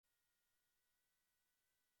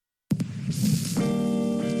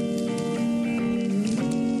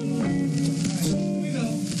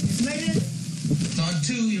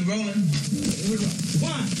two, you're rolling. Here we go.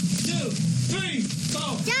 1, 2, 3,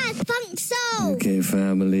 4. Jazz Funk Soul. Okay,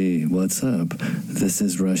 family, what's up? This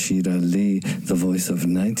is Rashid Ali, the voice of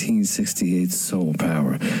 1968 Soul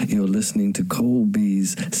Power. You're listening to Cole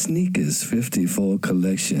B's Sneakers 54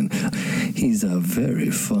 collection. He's a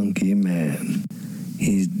very funky man.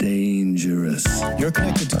 He's dangerous. You're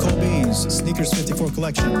connected to Cole B's Sneakers 54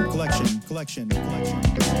 collection.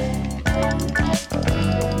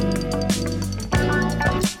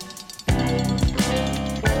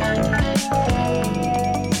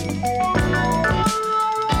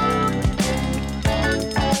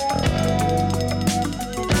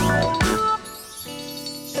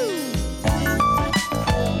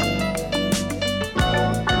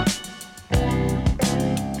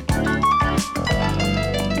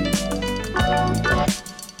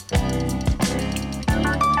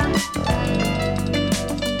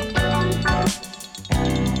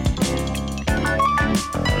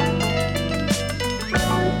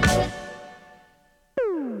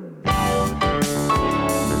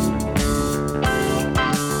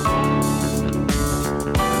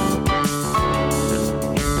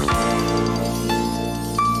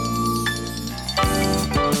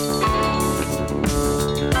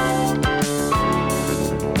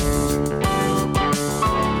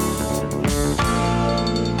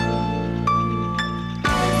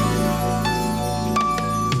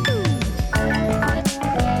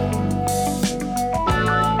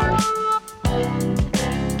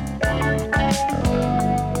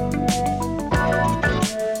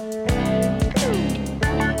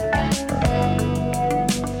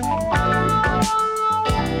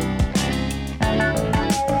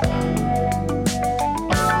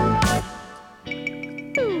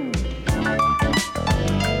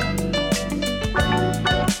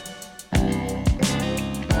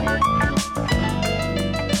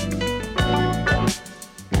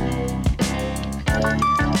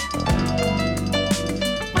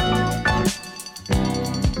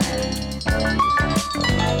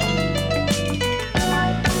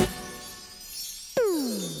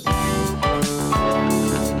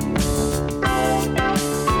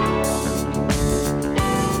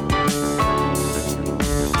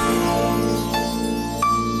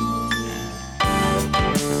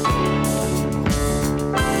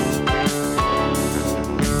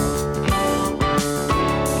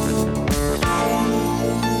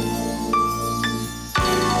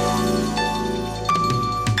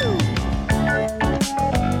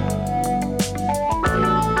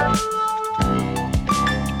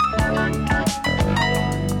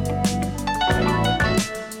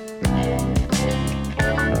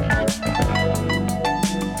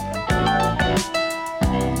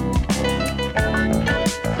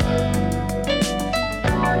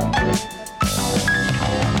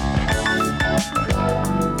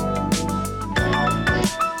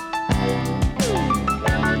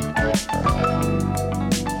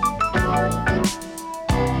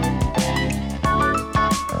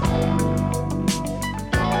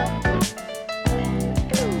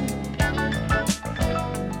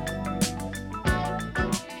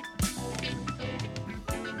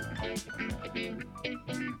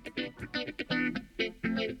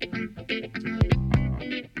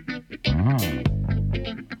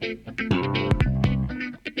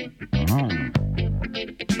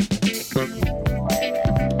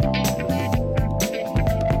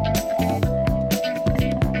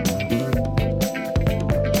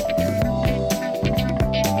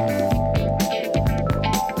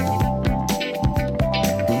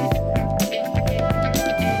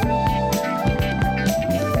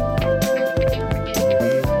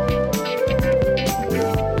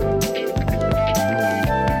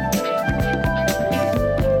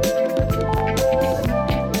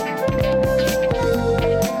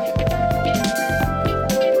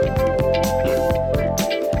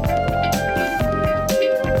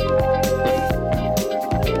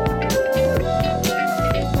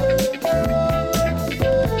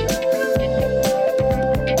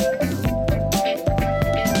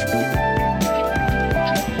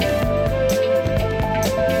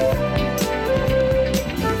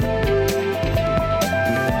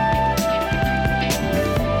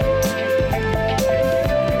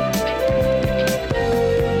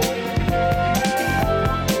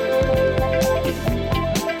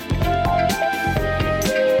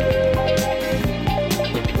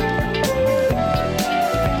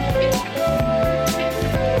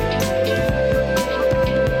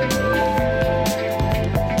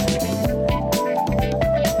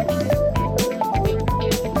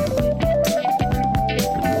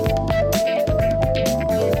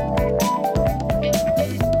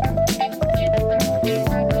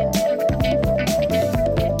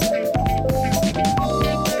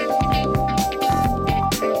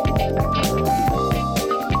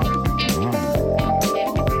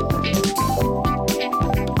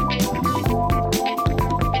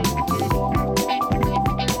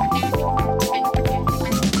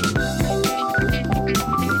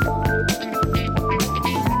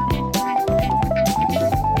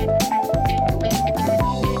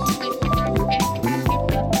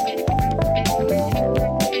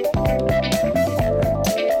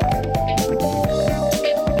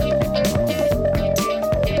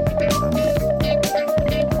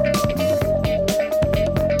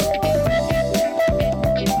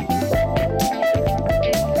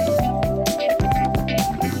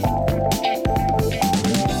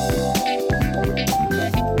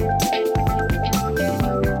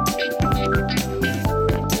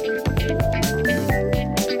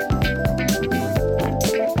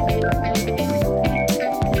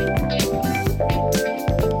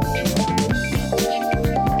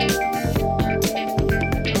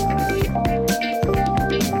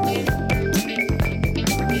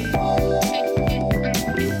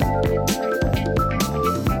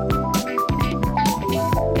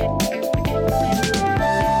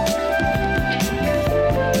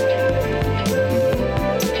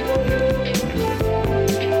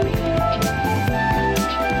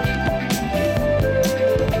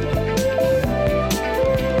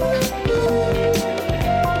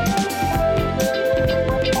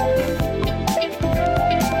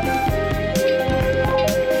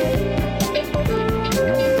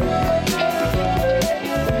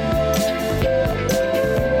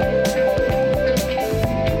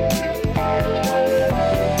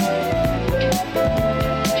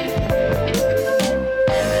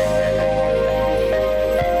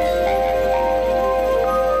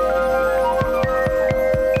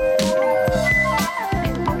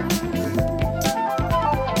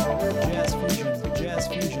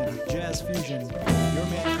 Jazz Fusion, with your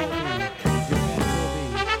man Colby,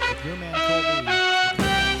 with your man Colby, with your man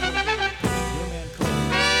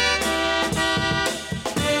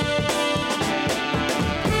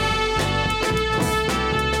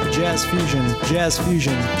Colby. Jazz Fusion, Jazz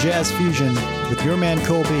Fusion, Jazz Fusion, with your man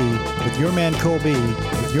Colby, with your man Colby,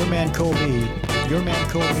 with your man Colby, with your man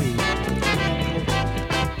Colby.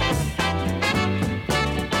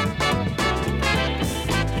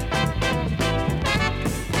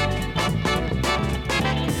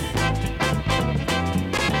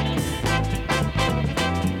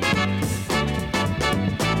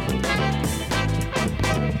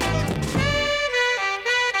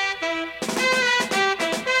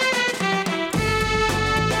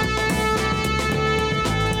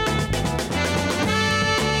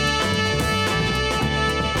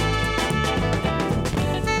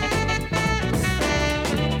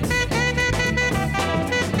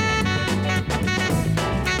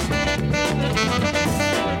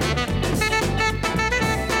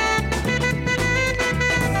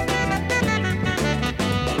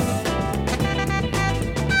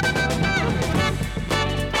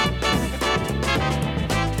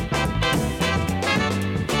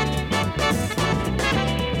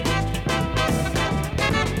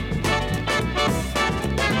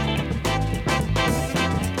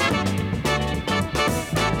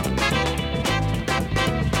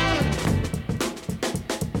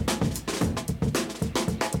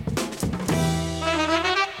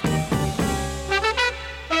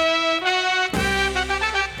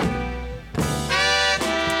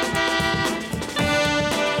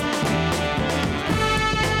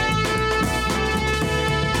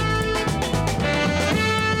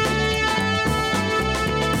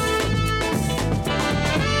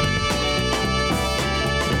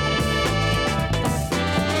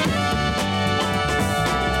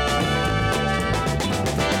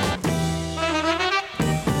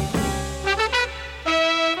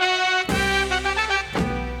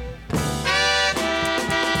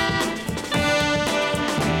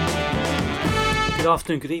 Good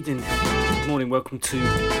afternoon, good evening, good morning, welcome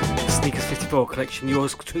to Sneakers 54 collection.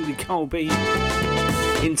 Yours truly, Colby,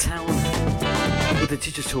 in town with the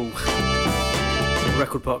digital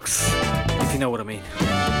record box, if you know what I mean.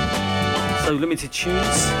 So, limited tunes,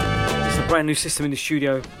 it's a brand new system in the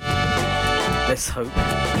studio. Let's hope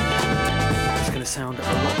it's going to sound a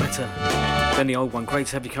lot better than the old one. Great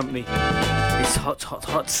to have your company. It's hot, hot,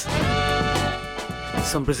 hot.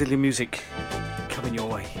 Some Brazilian music coming your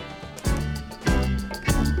way.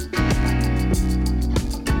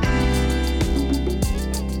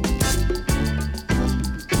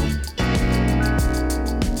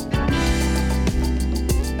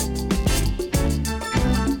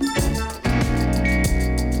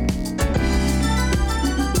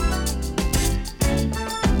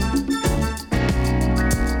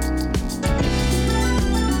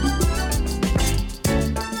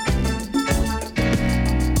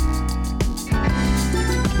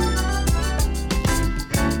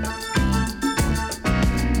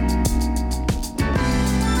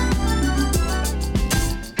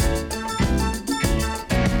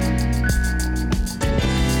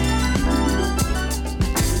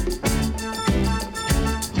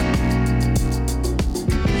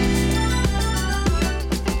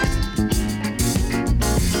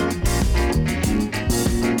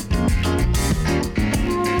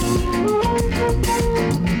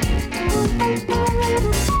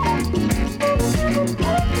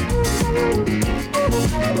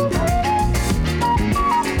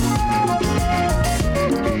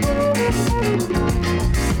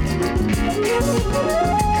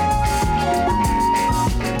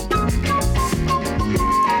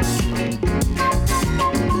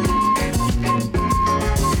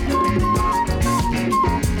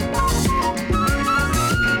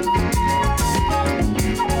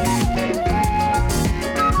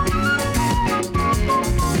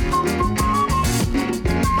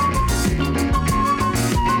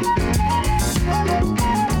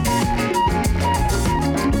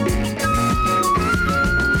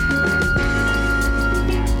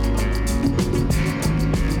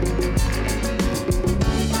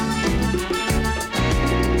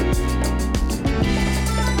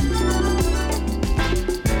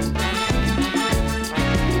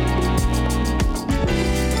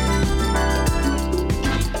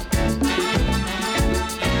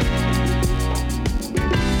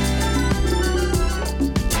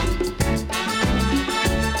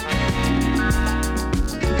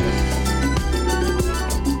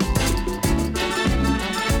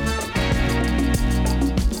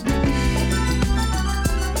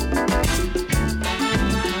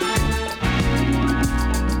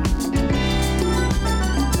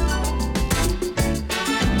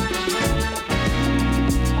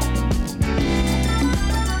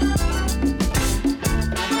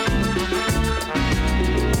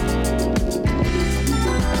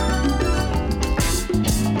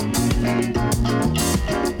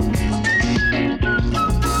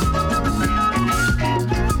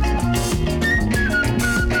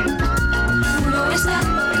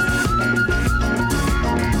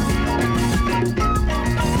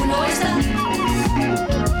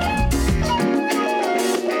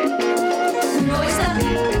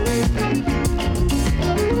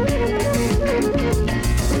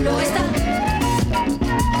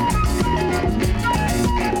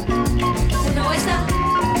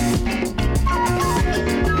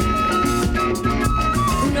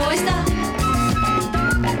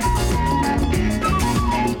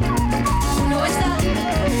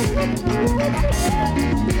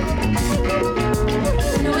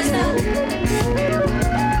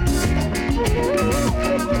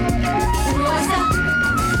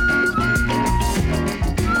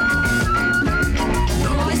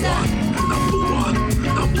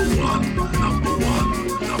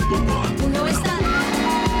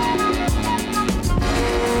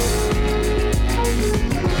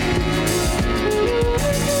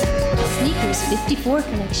 54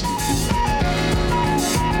 collection.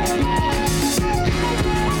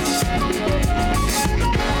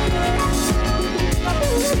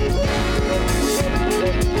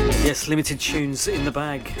 Yes, limited tunes in the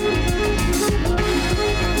bag.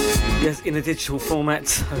 Yes, in a digital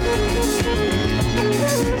format.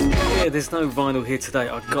 Yeah, there's no vinyl here today,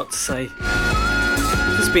 I've got to say.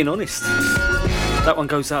 Just being honest. That one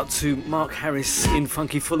goes out to Mark Harris in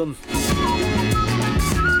Funky Fulham.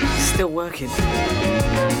 Still working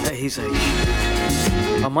at his age.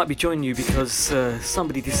 I might be joining you because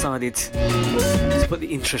somebody decided to put the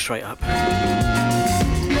interest rate up.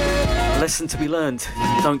 A lesson to be learned: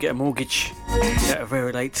 don't get a mortgage at a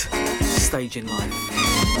very late stage in life.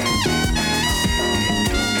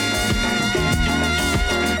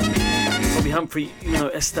 Bobby Humphrey, you know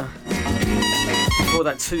Esther. Before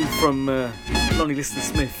that too from Lonnie Liston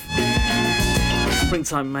Smith.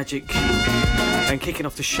 Springtime Magic. And kicking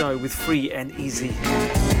off the show with Free and Easy.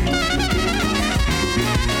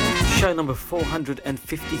 Show number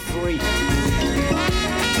 453.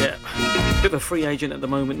 Yeah, bit of a free agent at the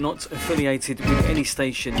moment, not affiliated with any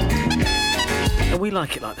station. And we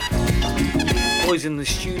like it like that. Boys in the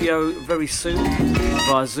studio very soon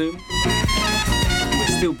via Zoom.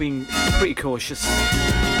 We're still being pretty cautious.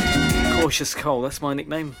 Cautious Cole, that's my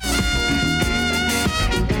nickname.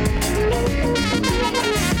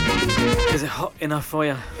 Is it hot enough for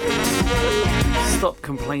you? Stop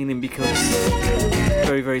complaining because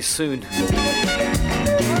very, very soon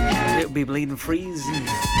it'll be bleeding freezing.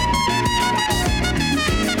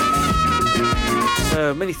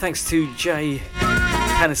 Many thanks to Jay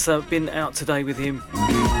Pannisser. Been out today with him,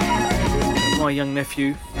 my young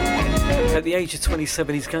nephew. At the age of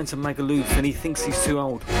 27, he's going to Magaluf and he thinks he's too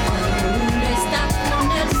old.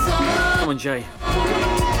 Come on, Jay.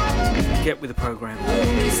 Get with the programme.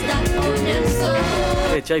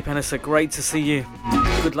 Yeah, Jay Pannisser, great to see you.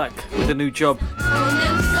 Good luck with the new job.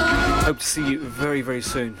 Hope to see you very, very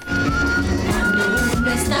soon.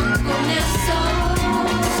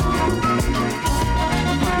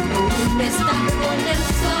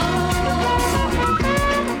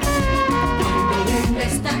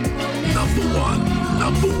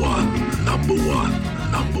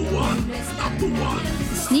 Number one.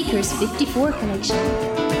 Sneakers 54 collection.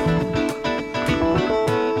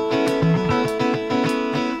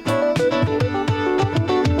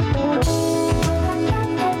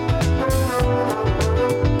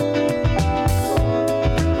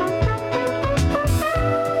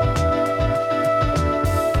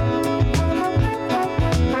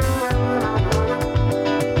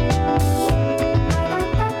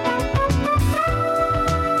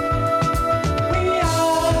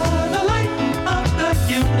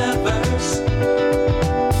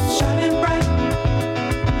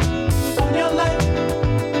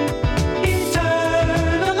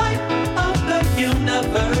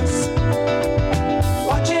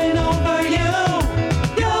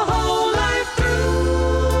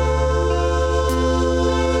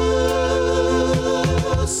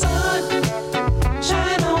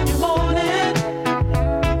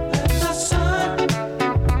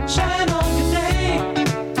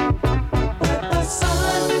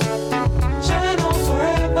 Shine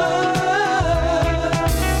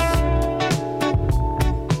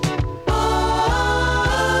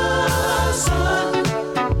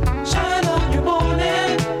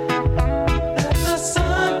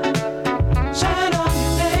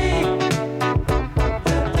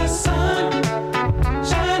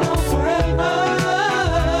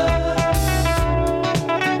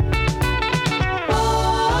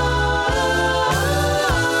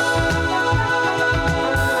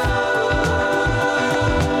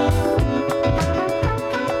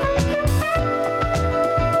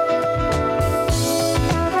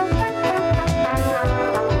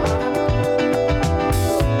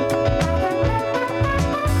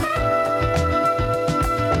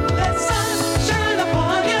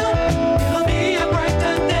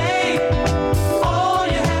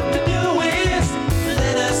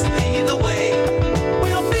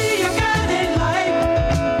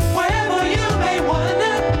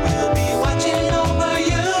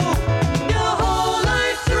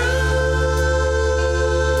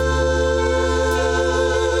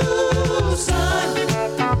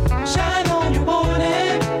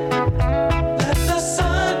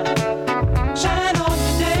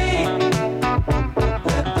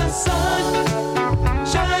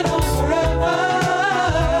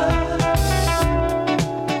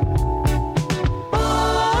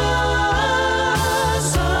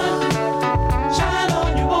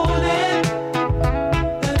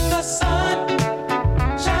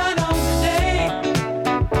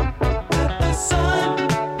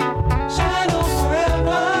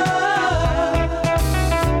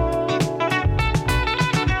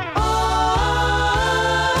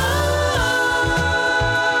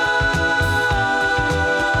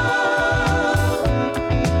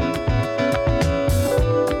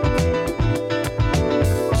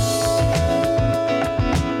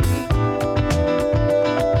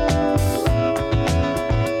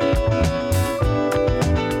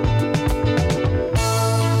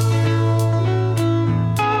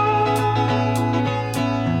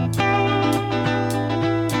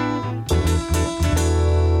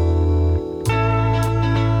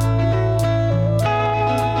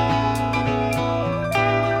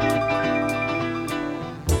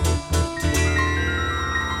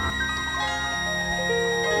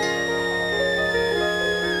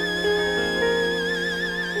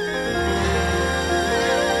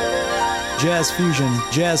Jazz Fusion,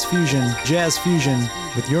 Jazz Fusion, Jazz Fusion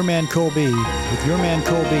with your man Colby, with your man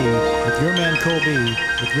Colby, with your man Colby,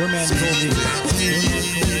 with your man Colby.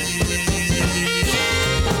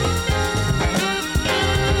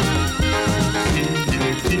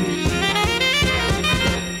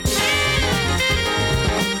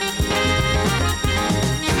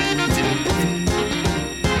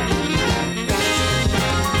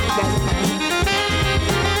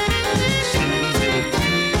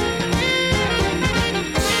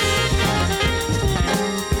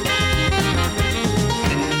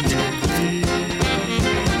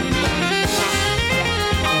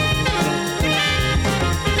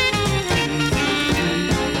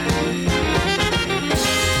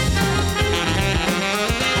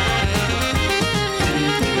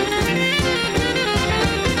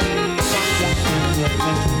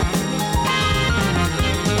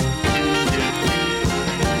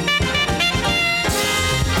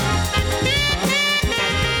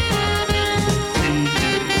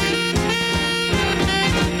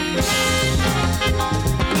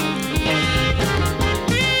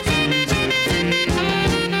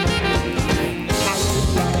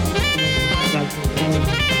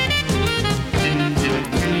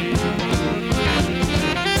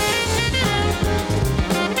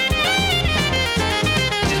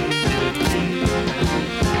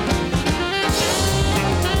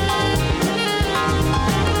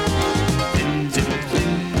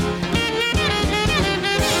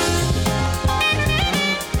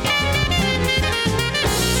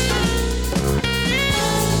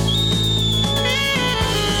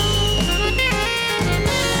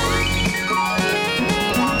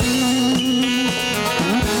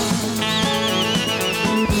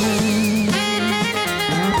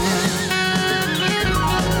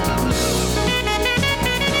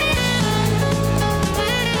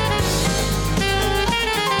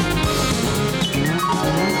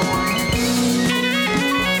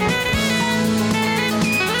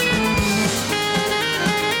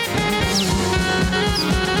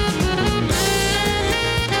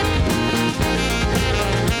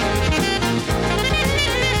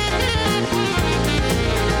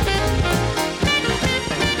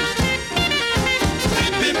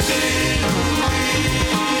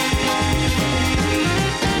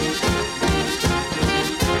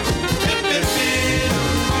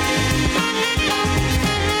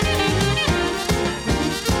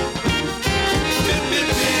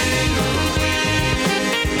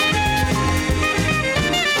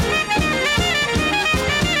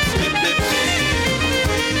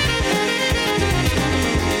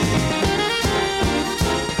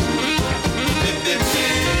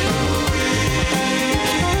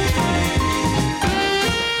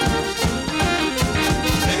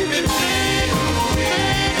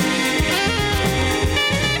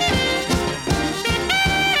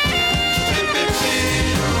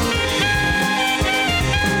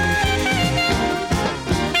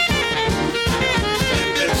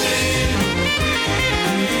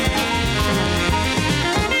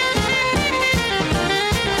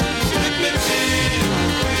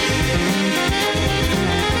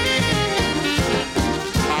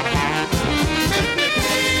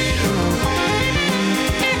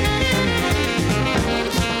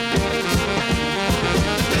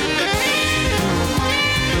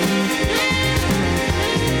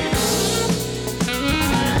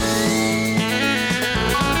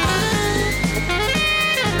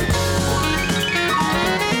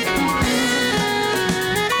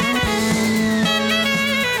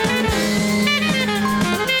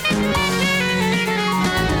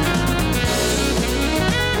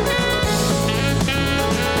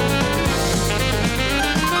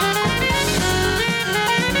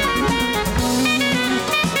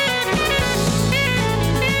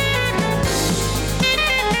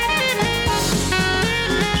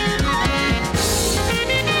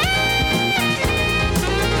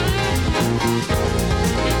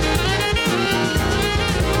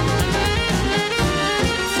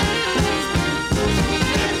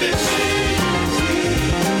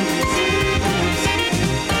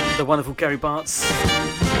 Wonderful Gary Bartz.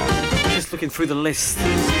 Just looking through the list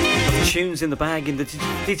of tunes in the bag, in the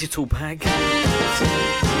digital bag.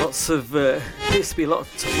 Lots of, appears to be a lot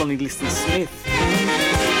of Lonnie Liston Smith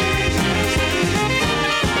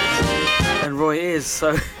and Roy Ayers,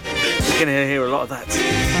 so we're going to hear a lot of that.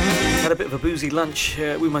 Had a bit of a boozy lunch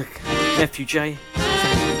with my nephew Jay.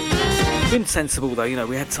 Been sensible though, you know,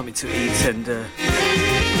 we had something to eat and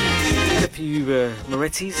a few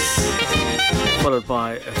Moretti's, followed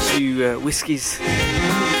by a few whiskies.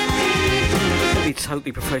 Be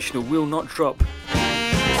totally professional, will not drop.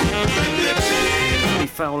 any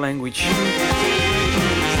foul language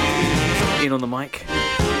in on the mic.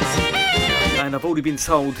 And I've already been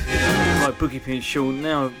told by Boogie Pin Sean,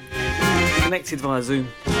 now connected via Zoom.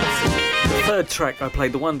 The third track I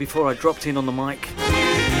played, the one before I dropped in on the mic,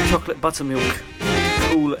 Chocolate Buttermilk,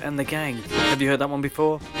 Kool and the Gang. Have you heard that one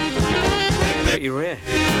before? Pretty rare.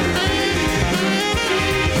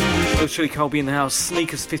 Yours truly, Colby in the house,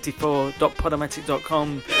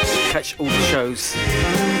 sneakers54.podomatic.com. Catch all the shows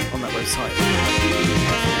on that website.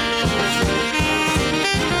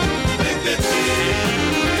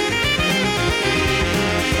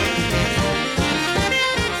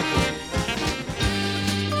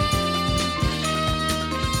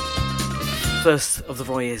 First of the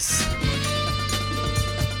Voyeurs.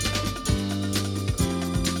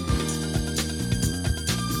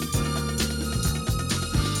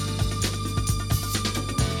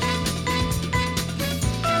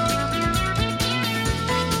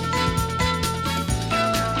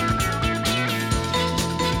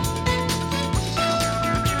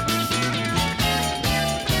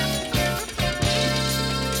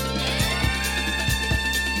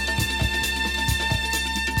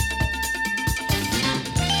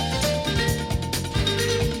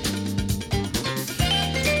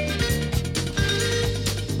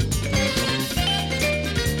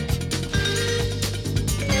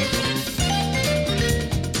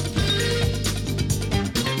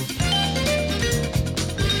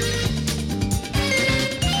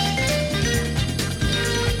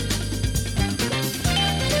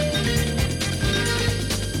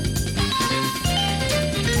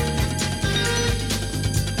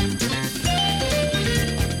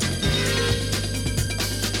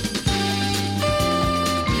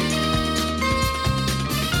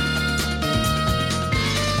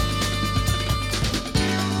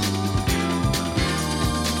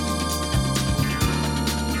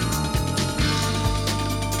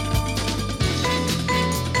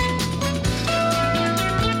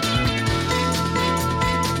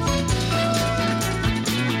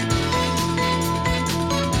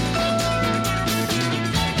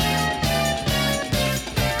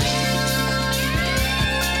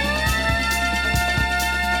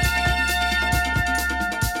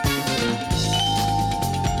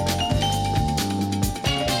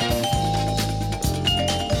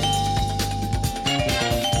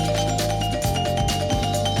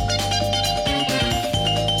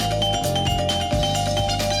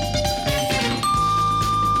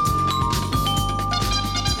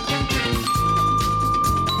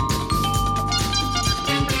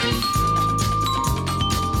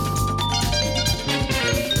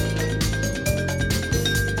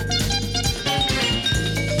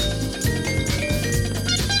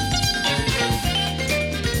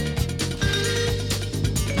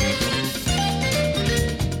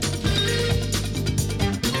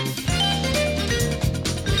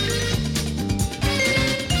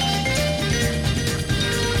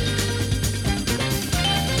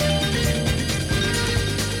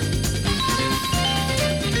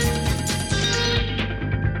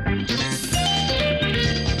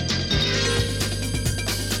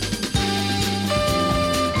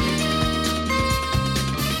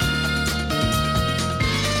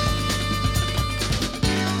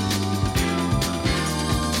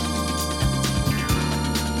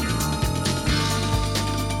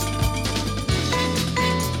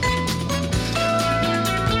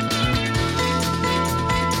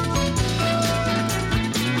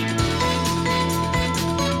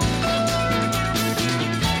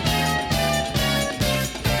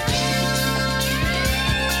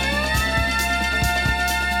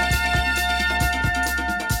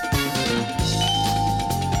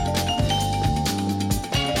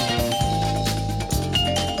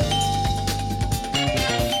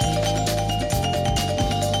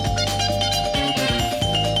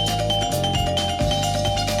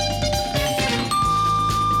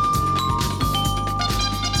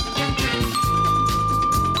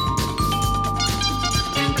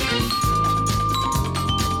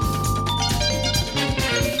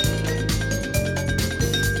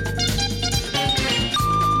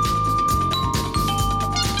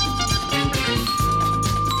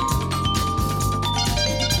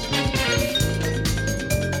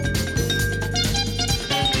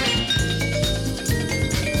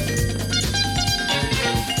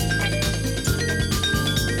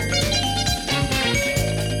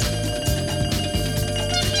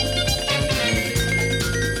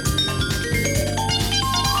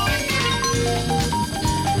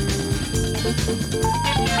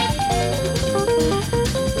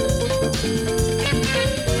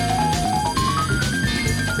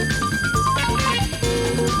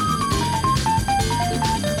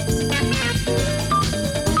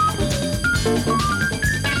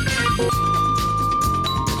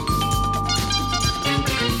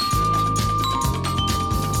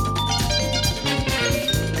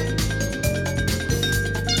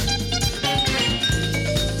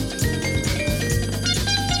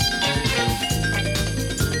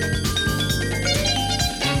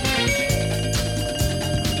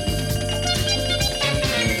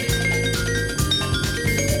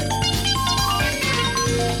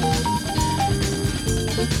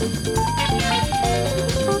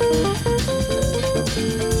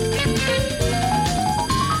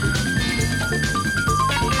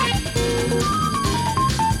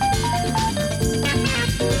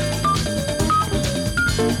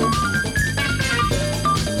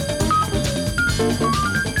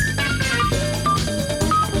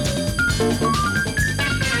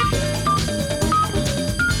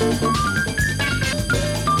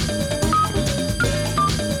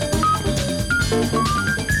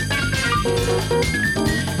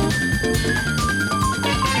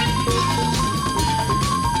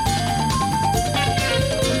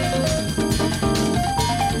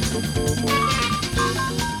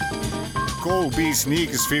 Colby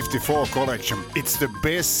Sneakers 54 collection. It's the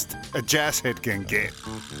best a jazz head can get.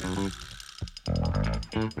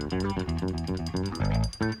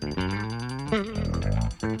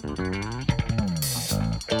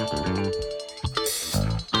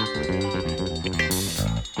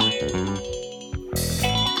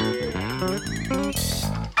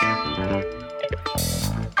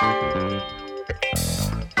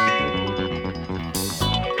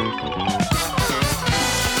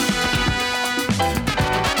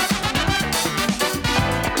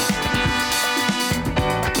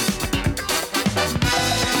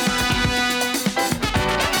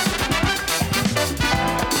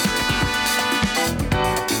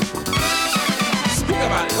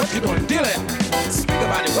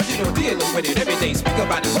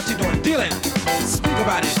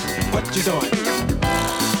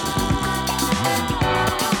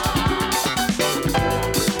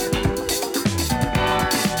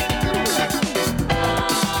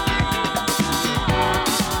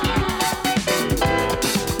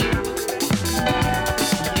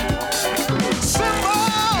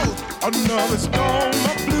 Another storm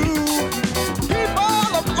of blue.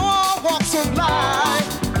 People of all walks of life.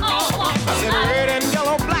 I said red and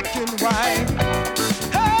yellow, black and white.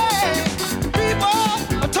 Hey,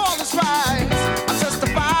 people of tall as rise. I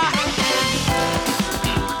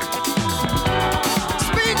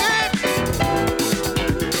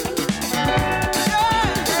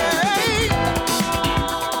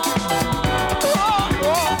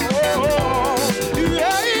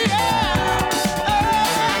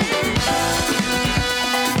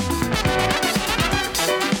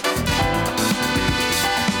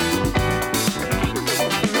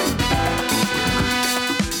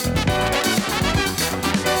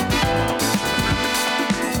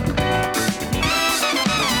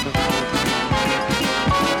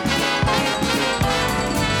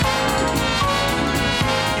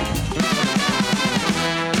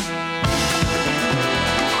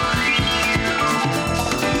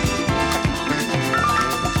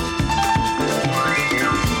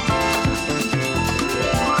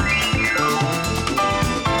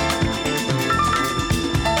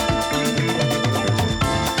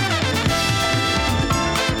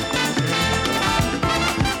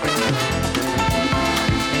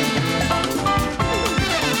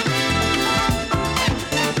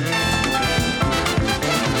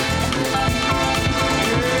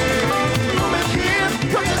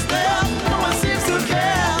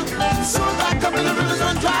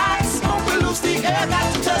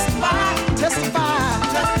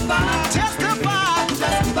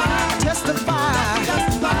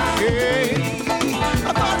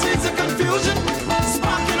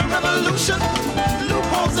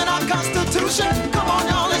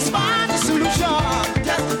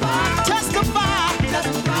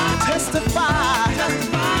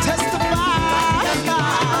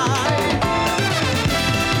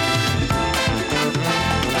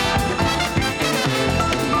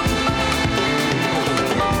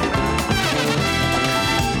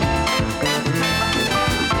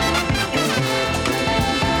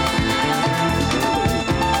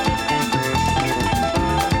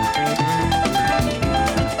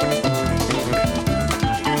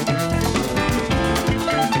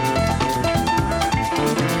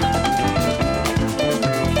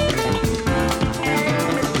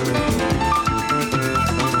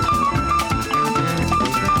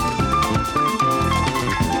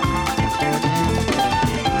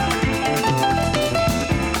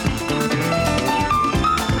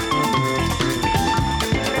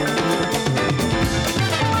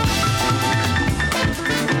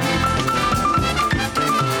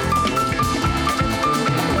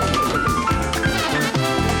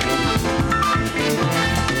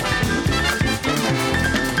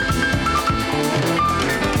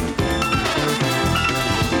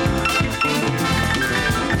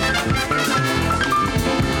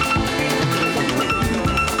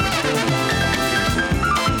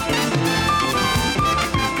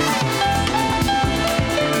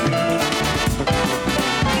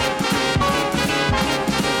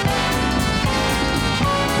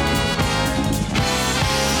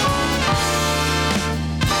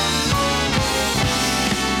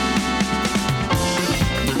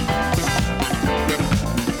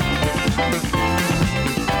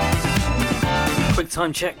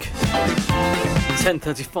time check.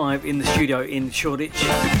 10:35 in the studio in Shoreditch.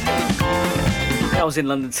 I was in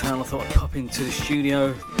London town, I thought I'd pop into the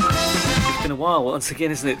studio. It's been a while once again,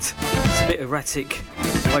 isn't it? It's a bit erratic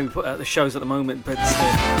the way we put out the shows at the moment, but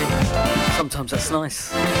sometimes that's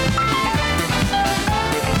nice.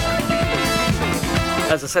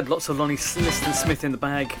 As I said, lots of Lonnie Liston Smith in the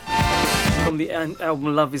bag from the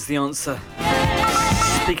album Love Is The Answer.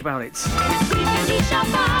 Speak About It.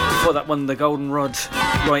 Before that one, The Golden Rod,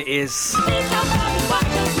 Right Ears.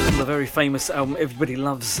 From the very famous album Everybody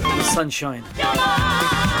Loves the Sunshine.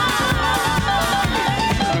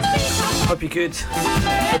 Hope you're good.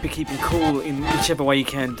 Hope you're keeping cool in whichever way you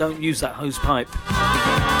can. Don't use that hose pipe.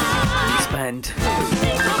 This band.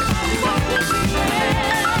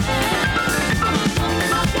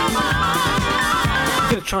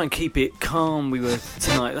 I'm going to try and keep it calm we were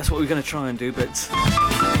tonight. That's what we're going to try and do, but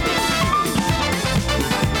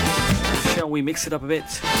shall we mix it up a bit?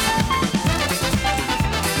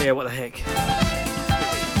 Yeah, what the heck.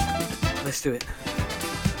 Let's do it.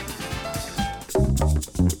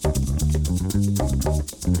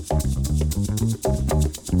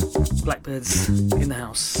 Blackbirds in the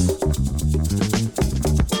house.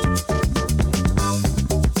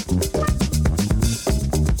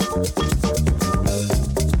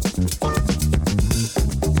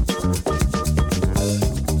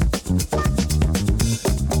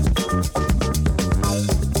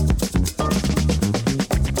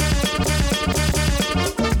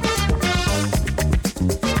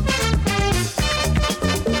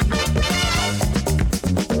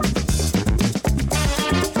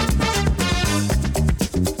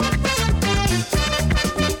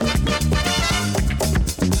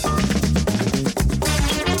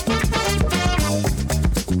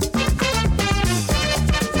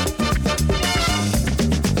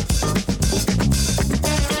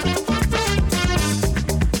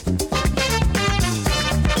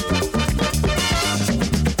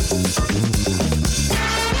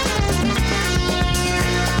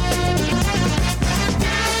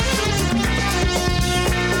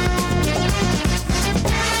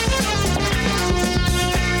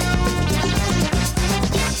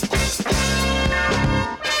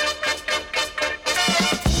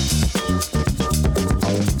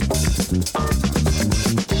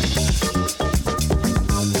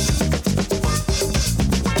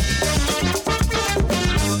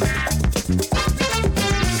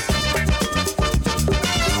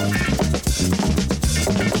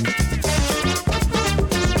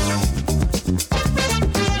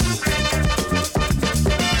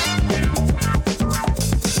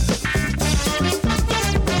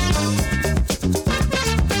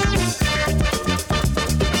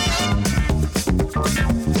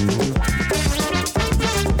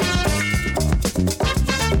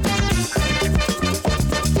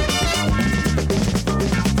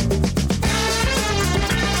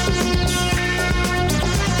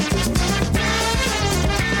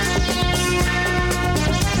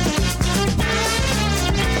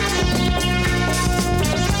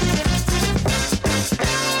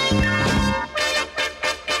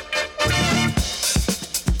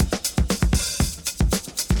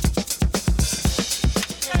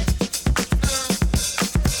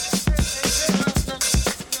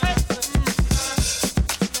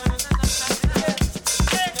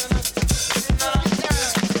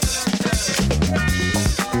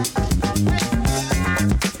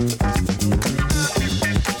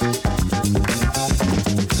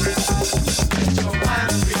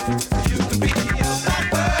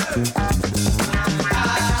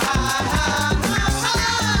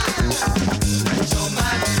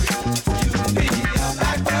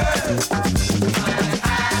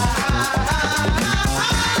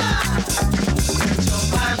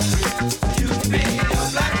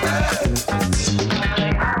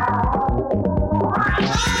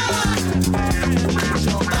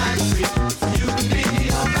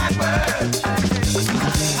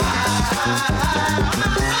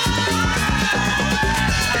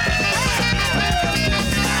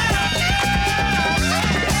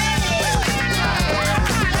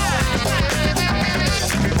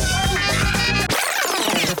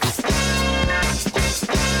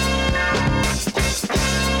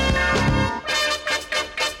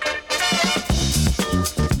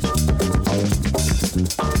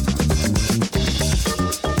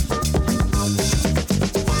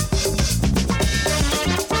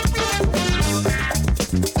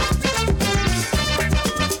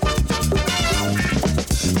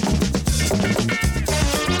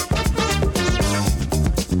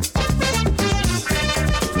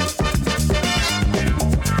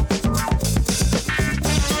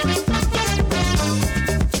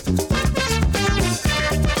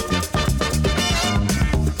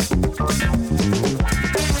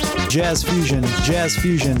 Jazz fusion, jazz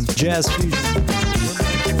fusion, jazz fusion.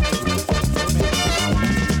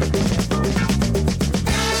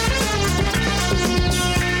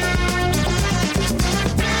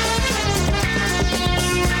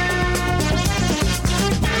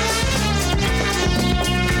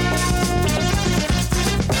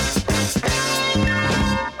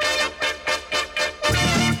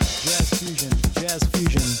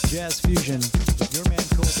 Jazz fusion with your man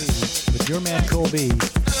Colby. With your man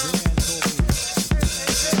Colby.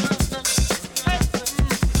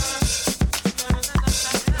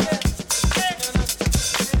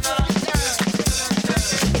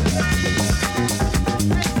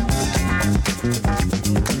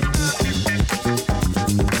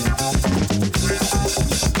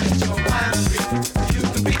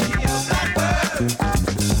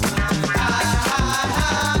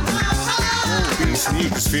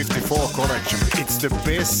 Sneakers 54 collection. It's the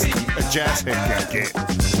best a jazz head can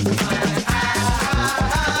get.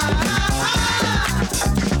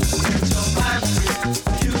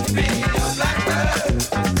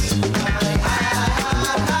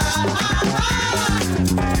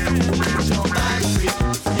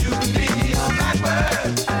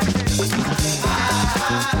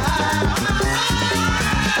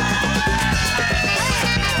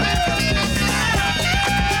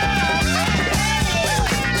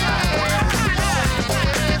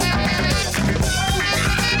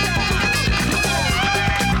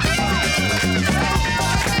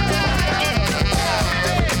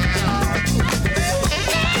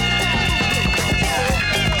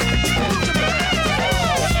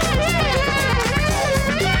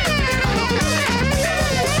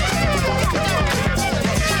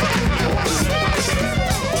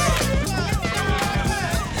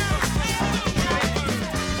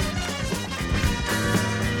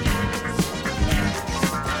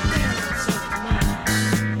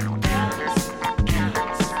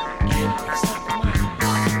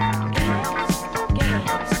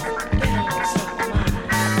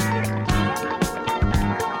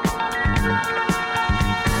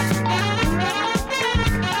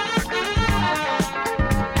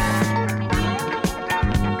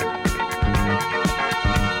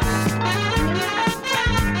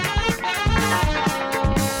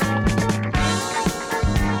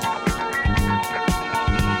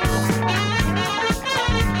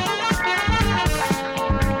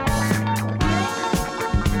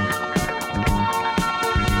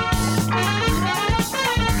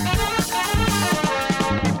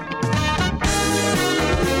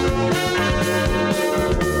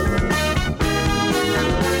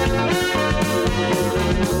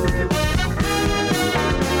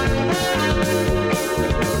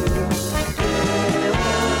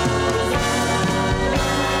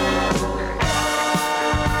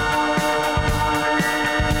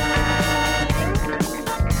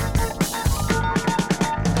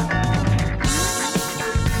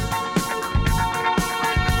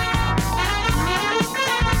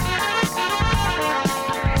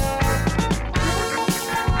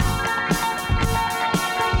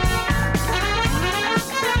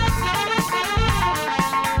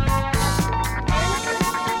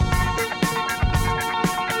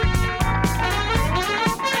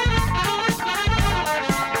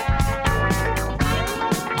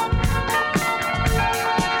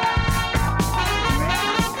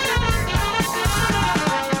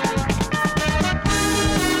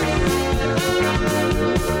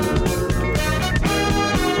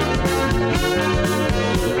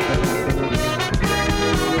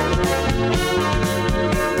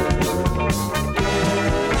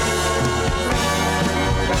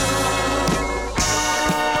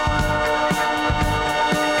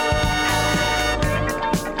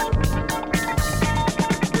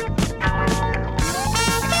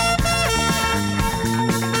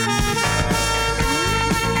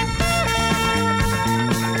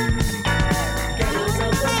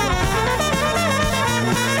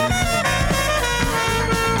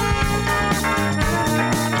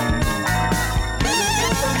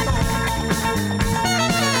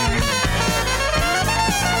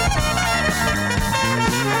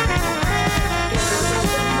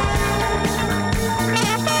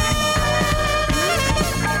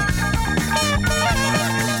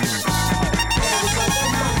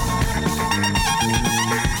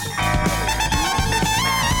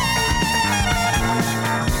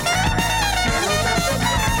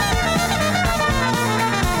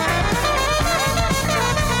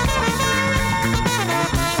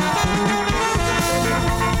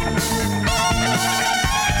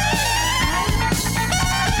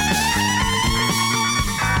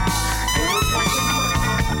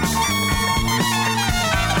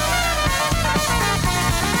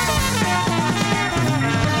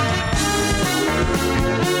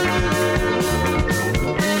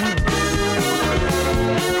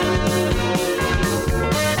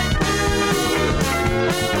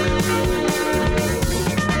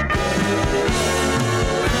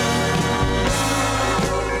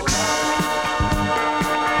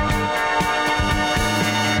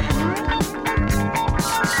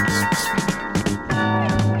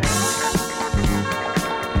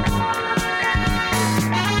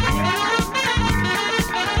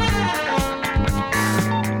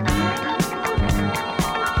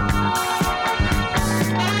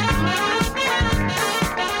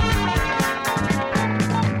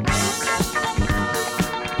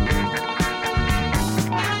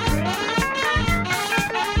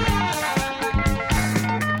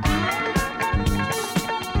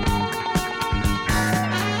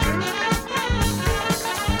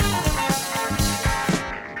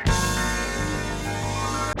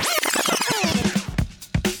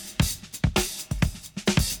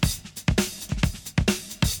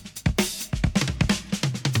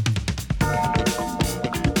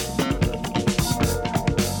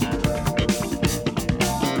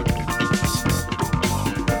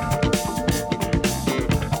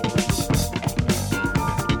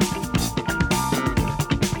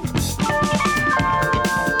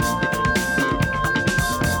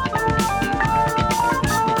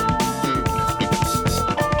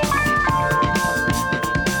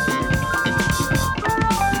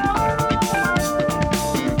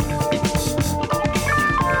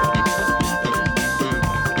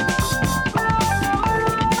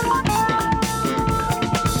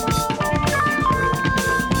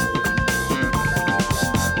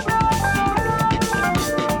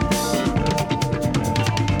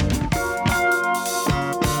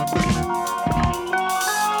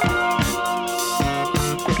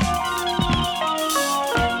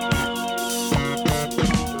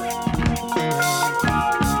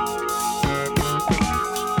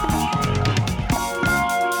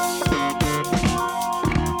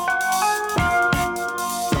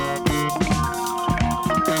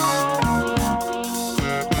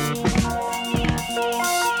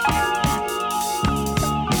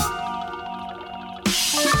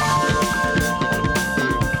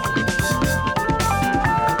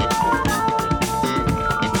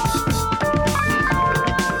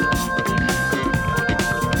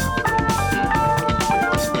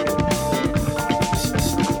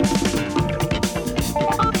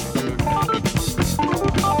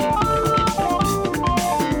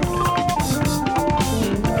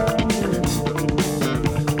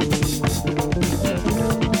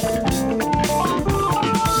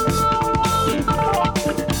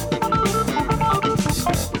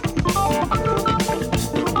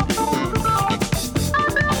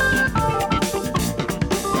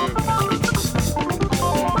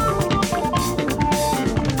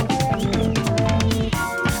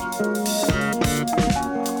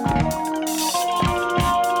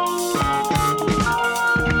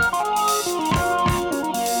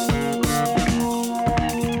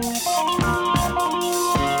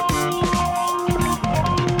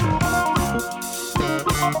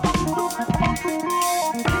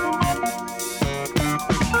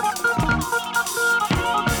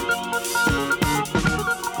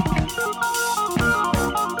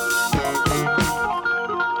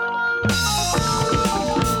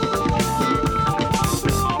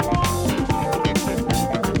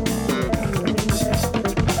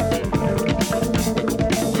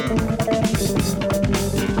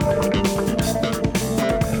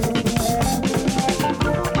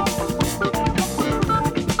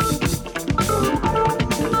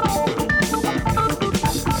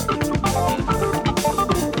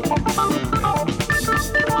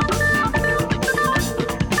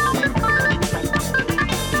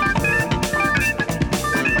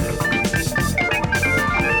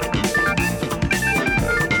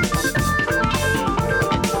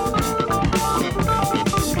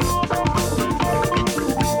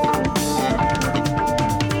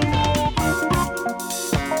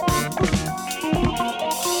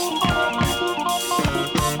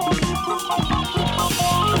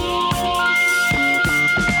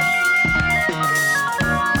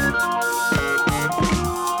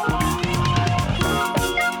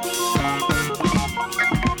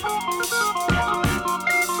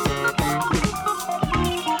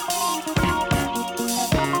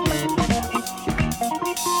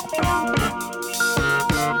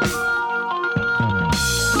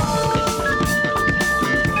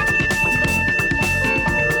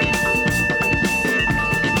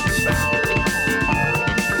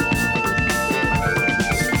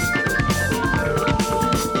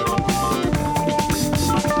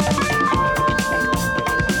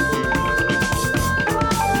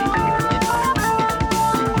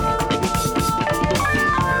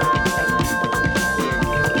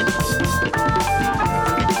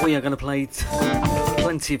 we are going to play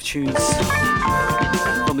plenty of tunes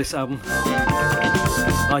from this album.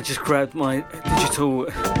 I just grabbed my digital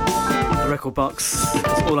record box.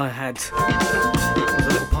 That's all I had. With a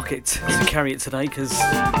little pocket to carry it today because,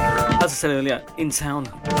 as I said earlier, in town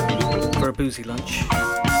for a boozy lunch.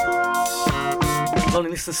 Lonnie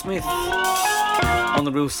Liston Smith on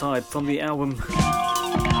the real side from the album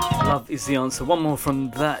Love Is The Answer. One more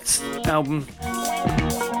from that album.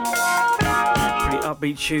 Pretty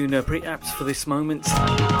upbeat tune, pretty apt for this moment.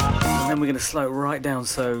 And then we're going to slow it right down,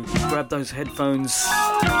 so grab those headphones.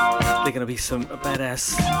 They're going to be some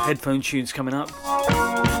badass headphone tunes coming up.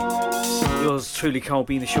 Yours truly, Carl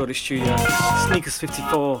B in the Shortest Studio. Sneakers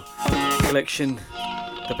 54 collection,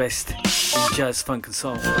 the best in jazz, funk and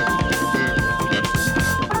soul.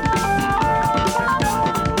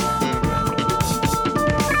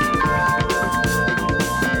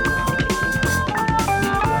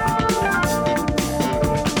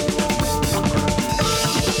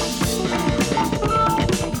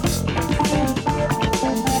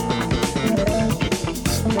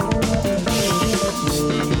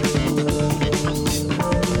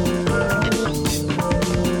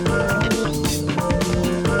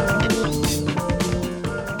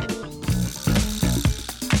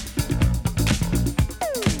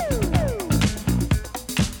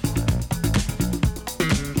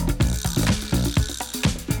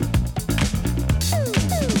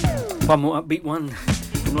 One more upbeat one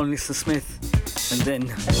from Lonnie Liston Smith, and then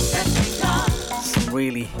some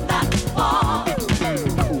really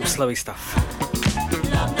cool slowy stuff.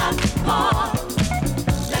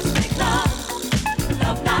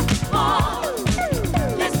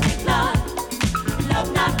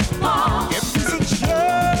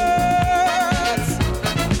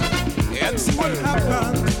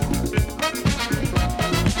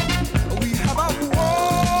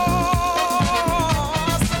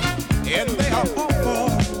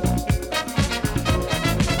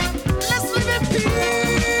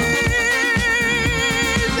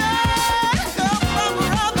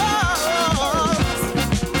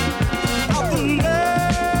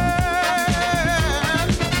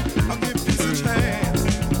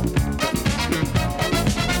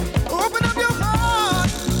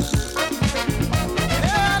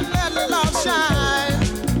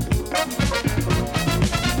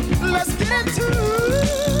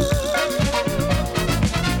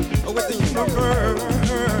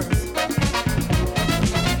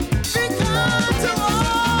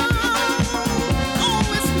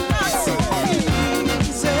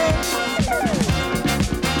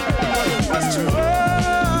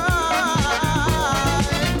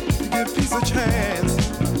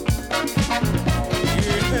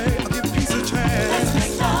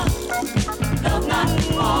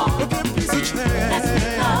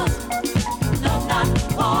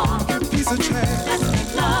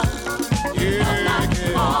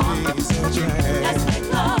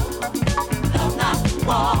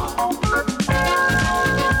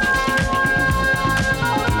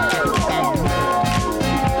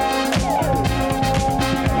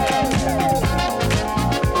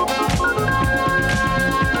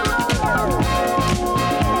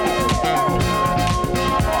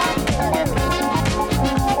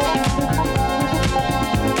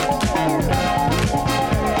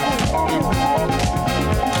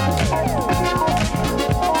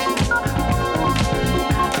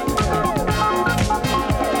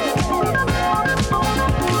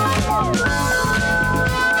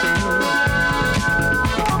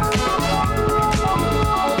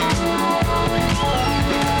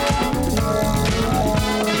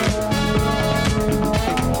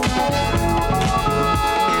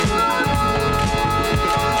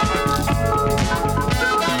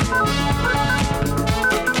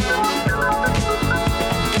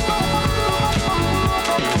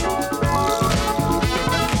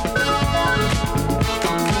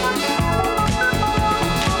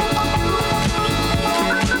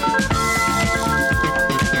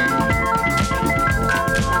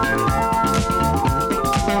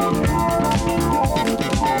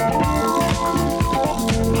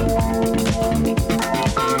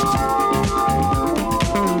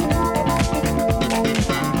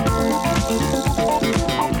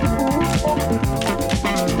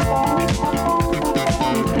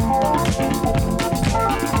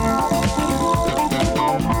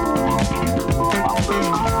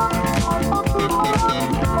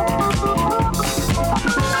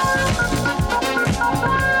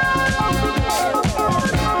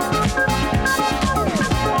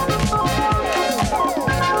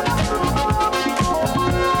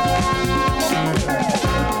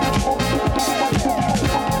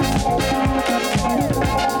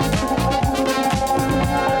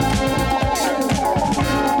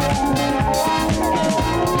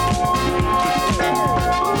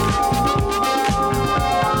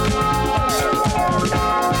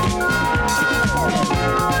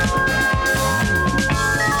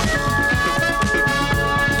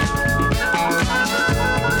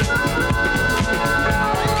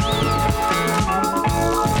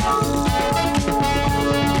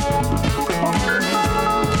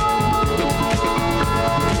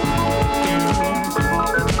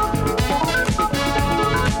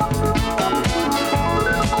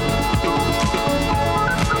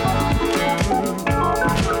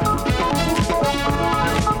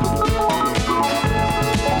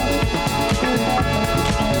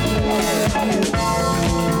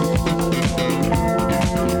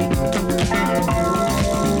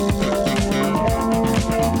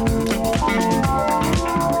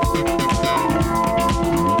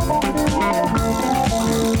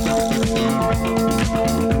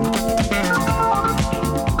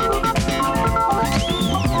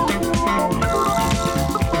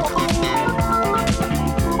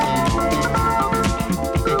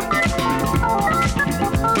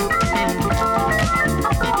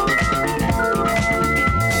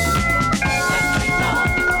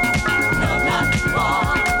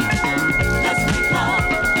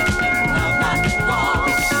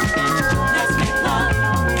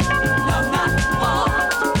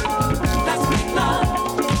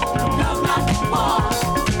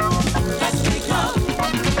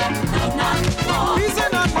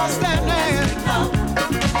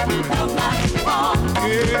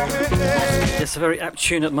 That's a very apt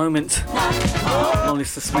tune at the moment.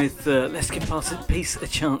 Mollister Smith, let's give peace a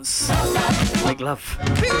chance. Make love.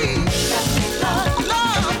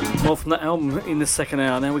 More from that album in the second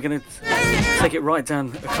hour. Now we're going to take it right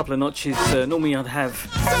down a couple of notches. Normally I'd have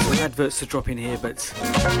some adverts to drop in here, but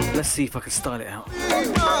let's see if I can style it out.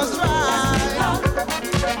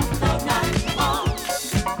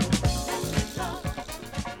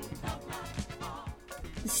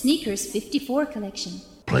 The Sneakers 54 collection.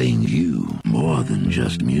 Playing you more than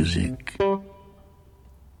just music.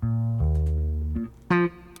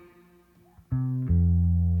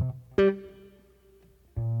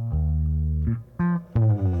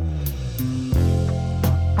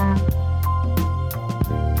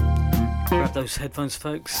 Grab those headphones,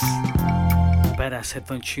 folks. Badass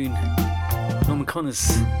headphone tune. Norman Connors,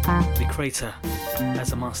 the creator,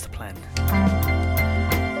 has a master plan.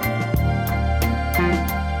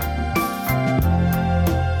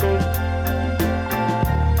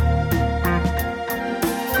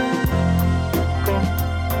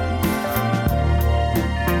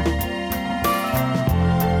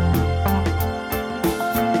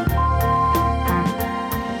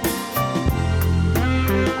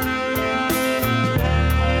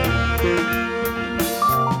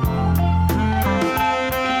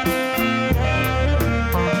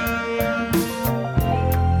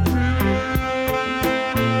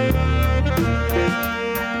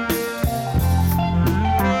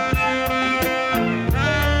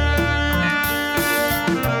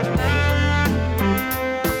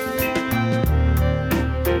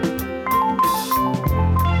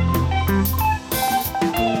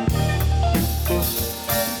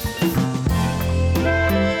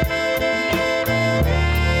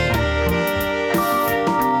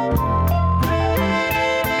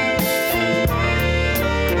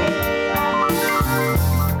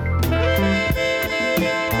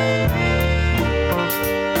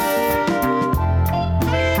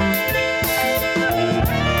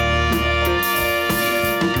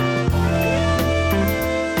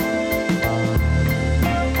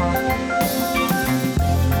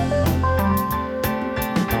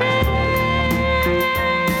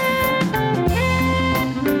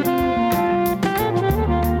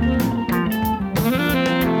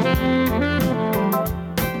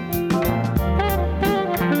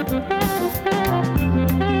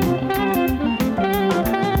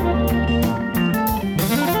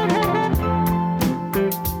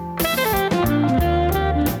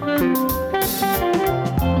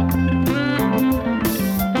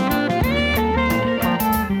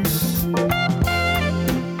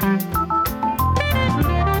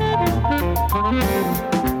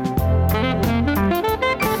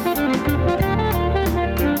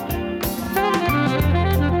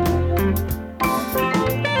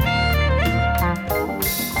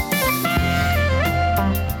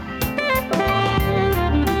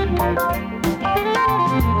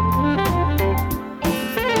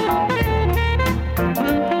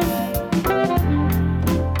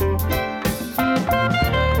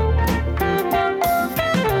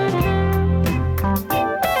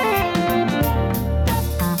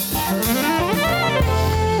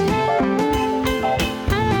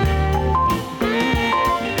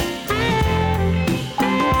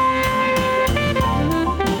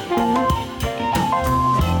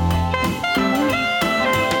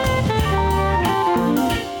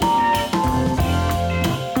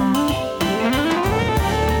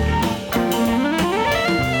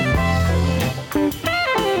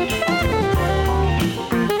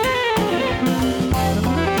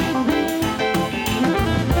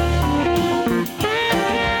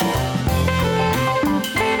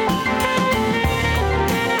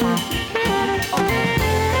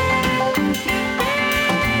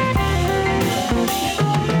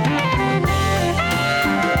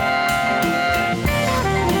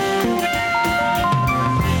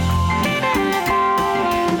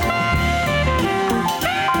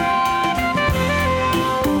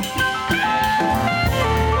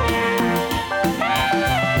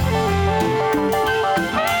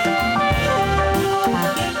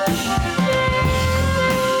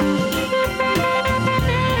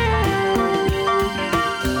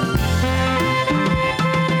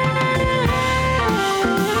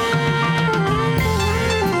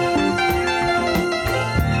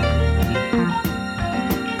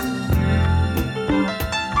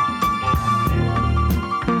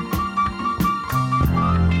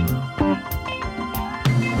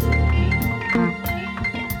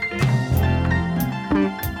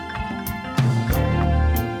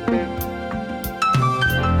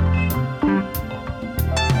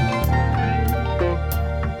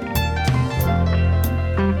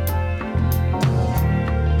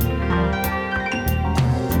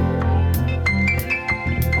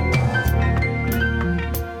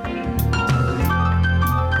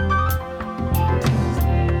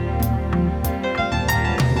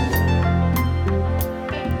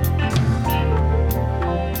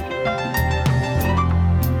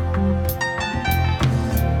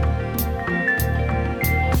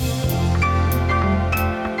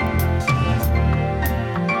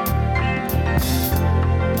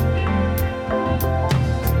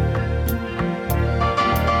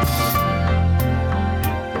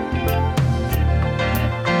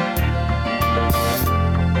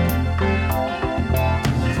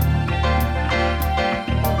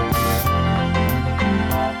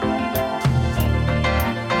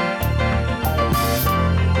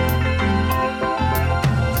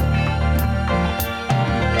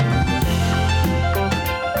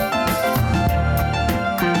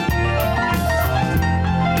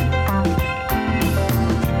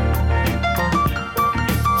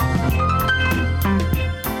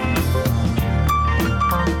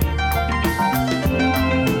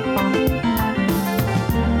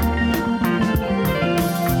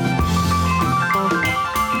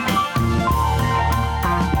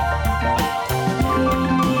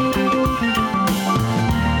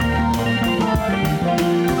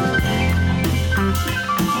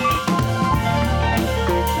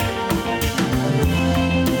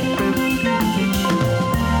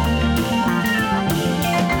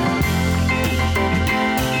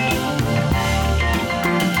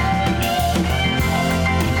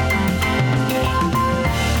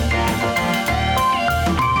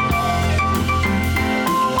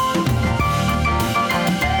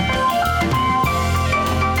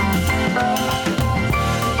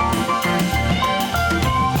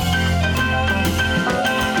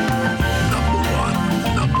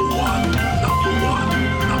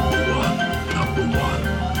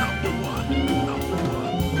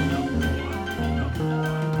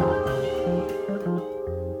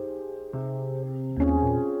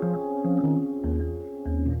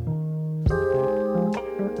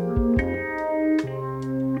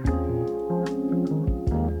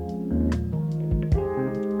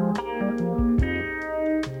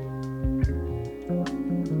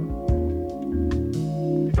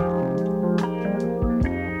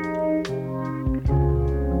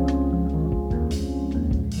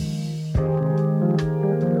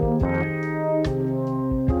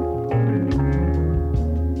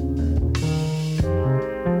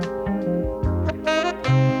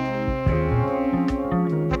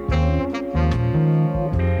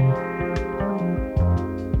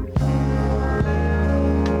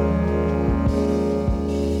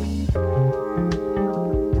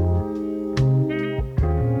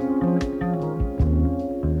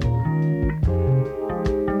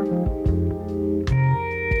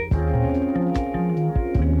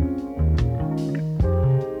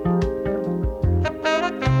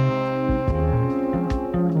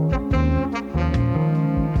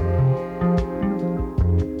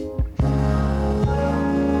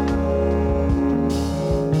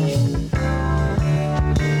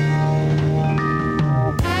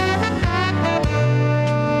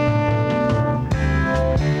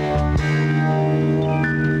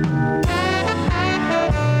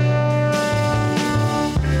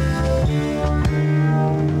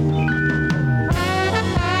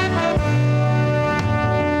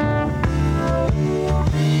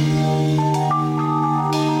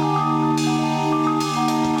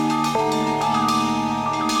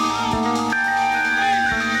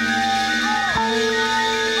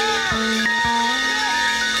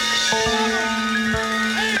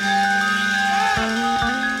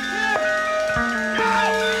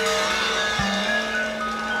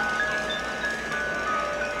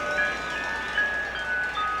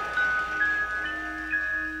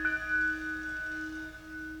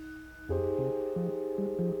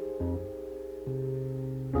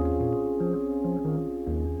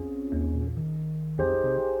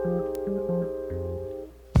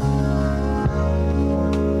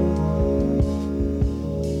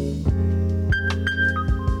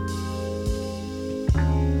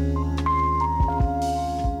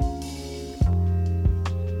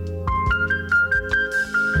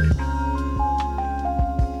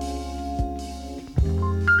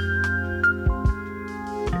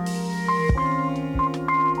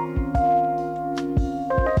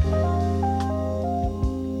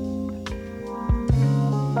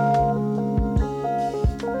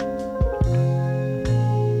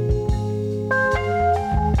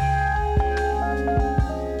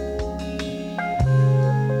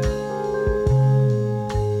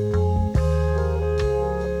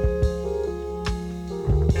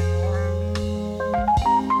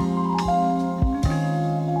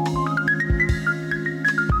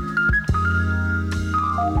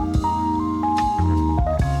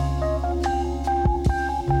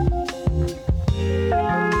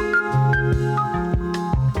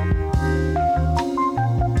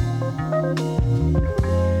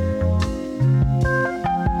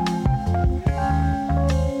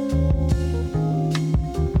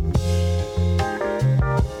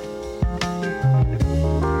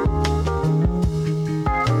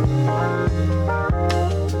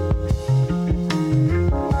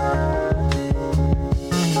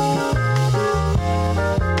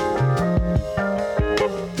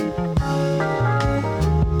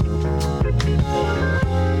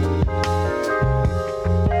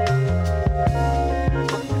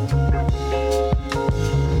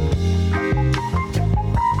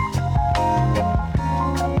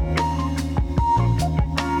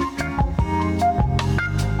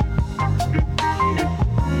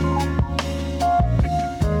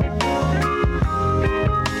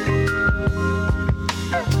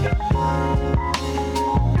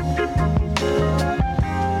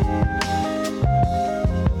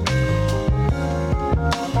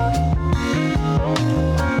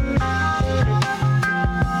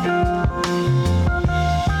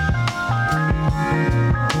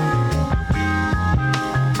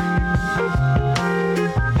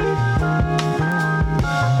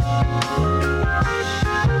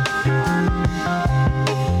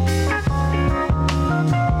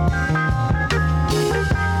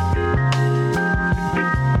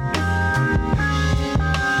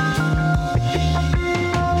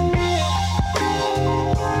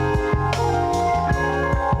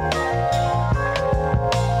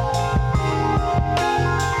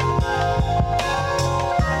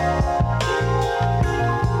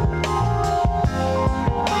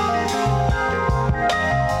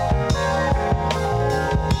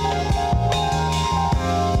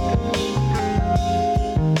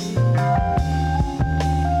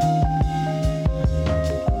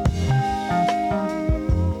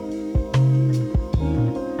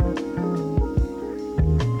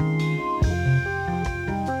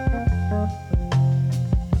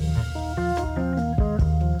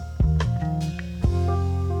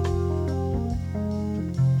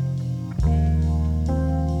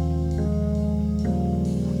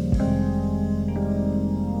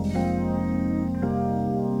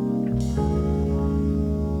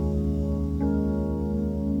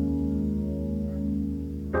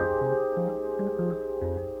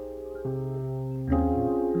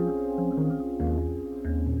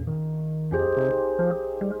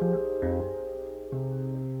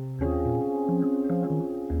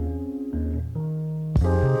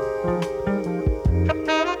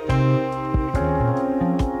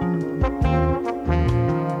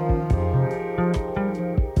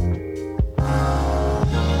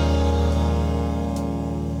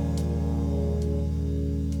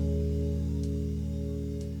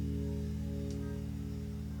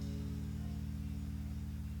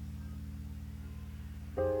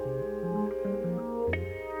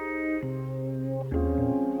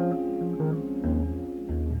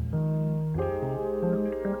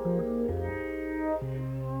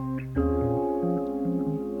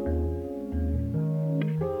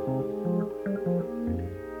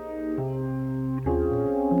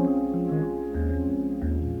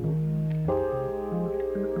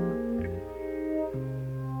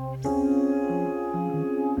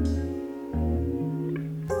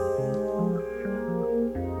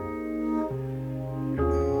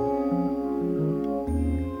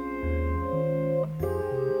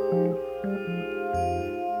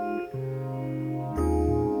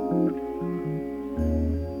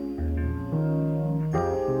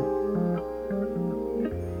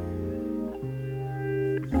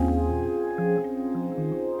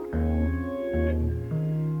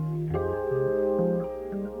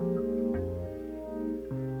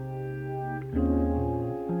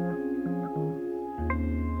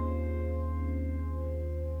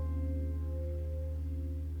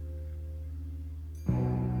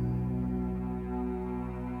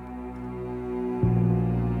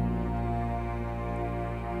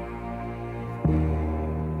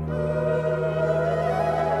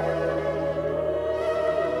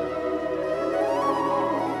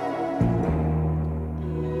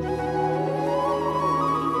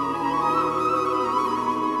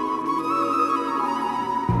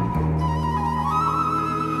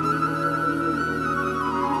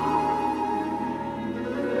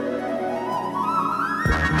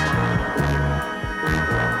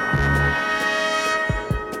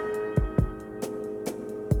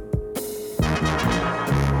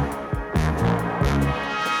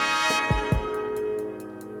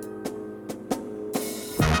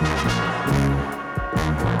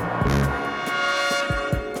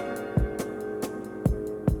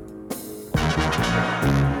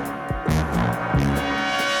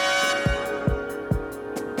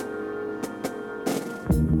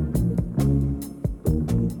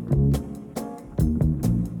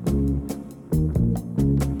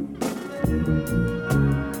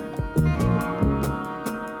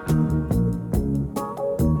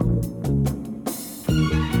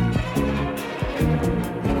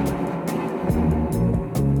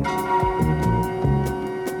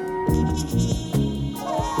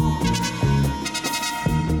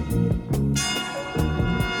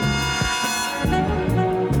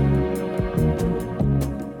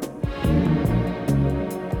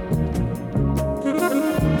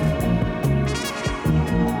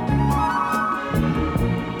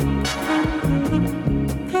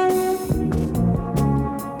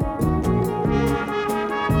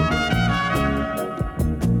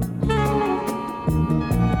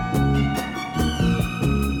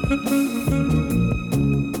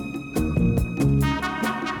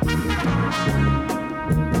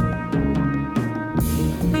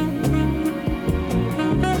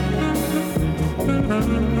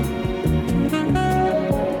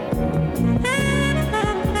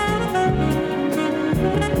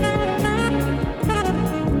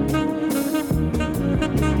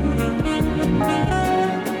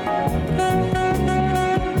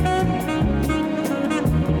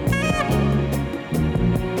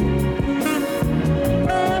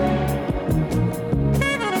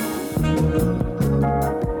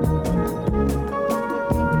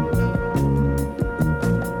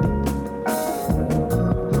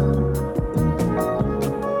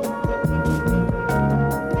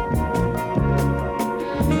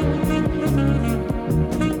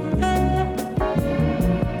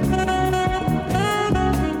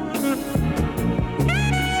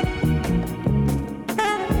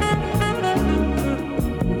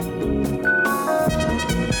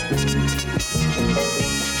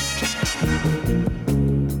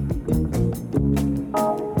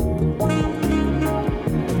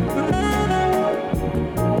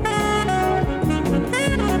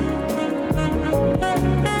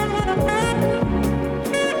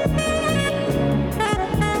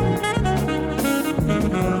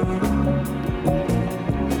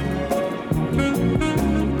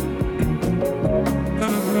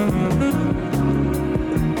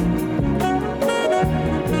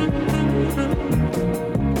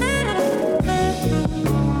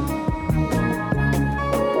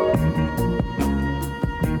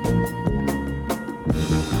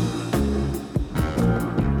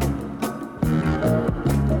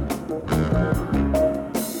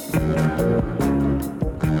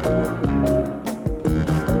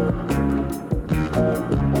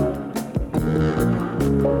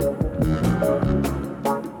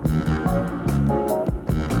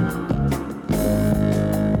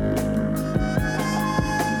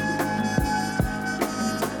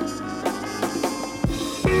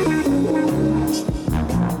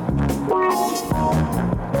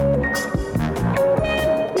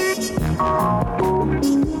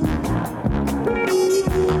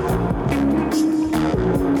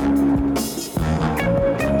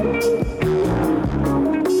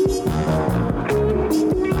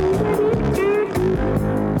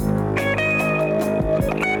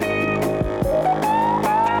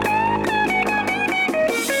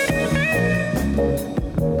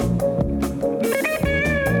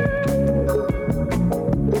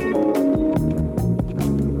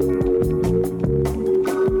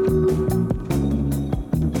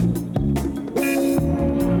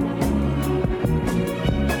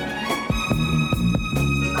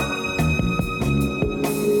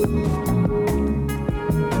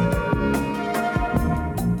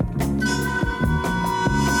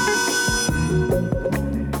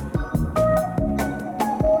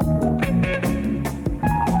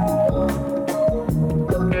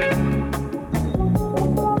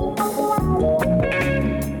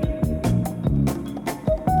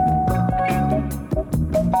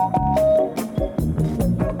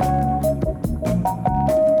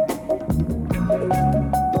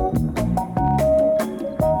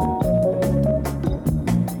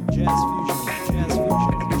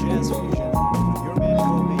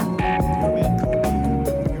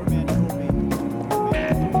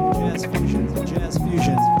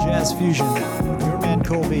 Jazz Fusion with your man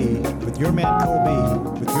Colby, with your man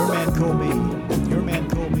Colby, with your man Colby, with your man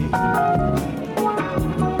Colby.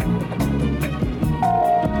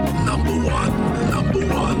 Number one, number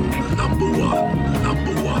one, number one,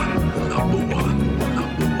 number one, number one,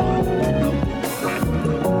 number one.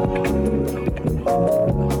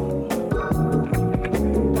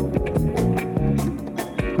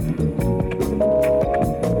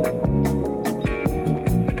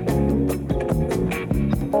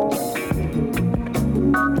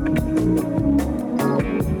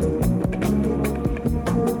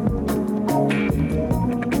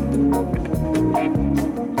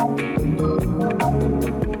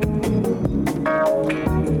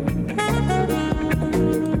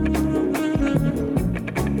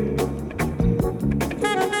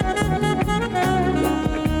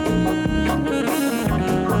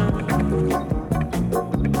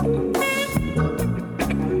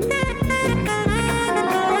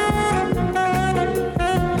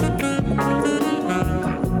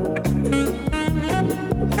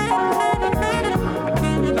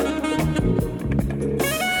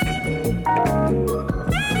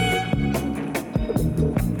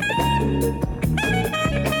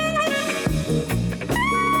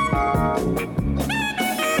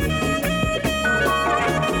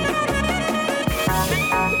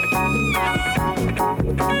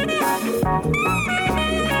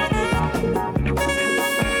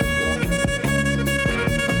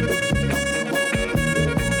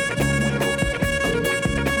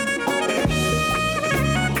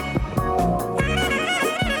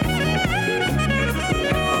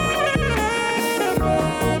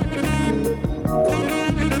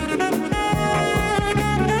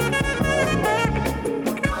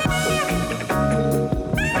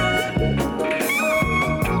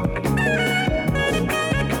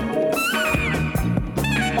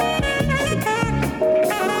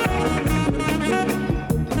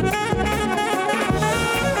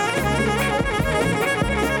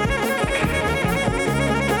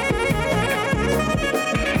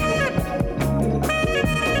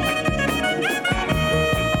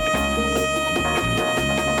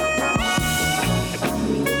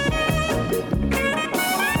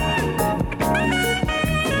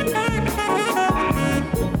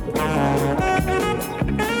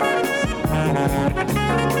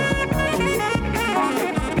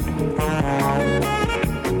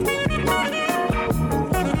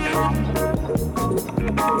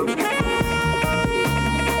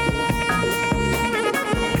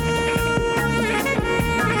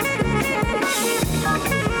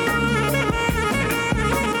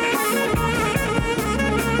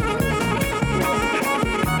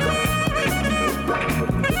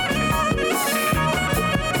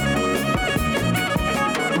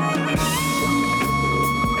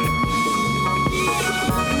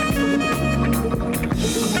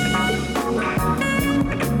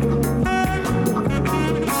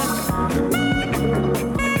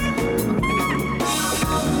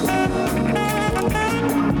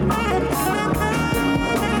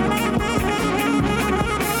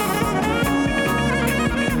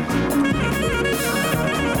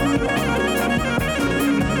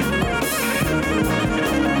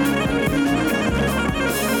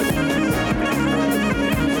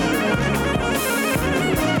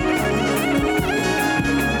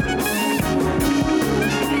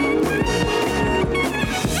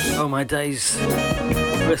 Days.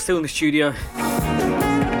 We're still in the studio.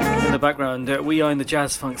 In the background, we are in the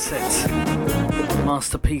Jazz Funk set.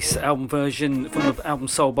 Masterpiece album version from the album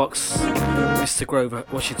Soulbox, Mr. Grover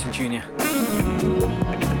Washington Jr.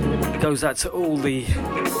 Goes out to all the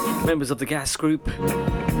members of the Gas Group,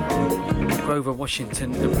 Grover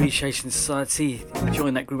Washington Appreciation Society.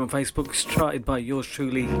 Join that group on Facebook, started by yours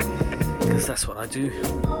truly, because that's what I do.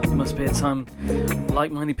 It must be a time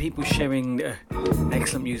like-minded people sharing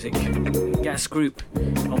excellent music. Gas Group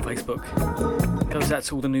on Facebook. Goes out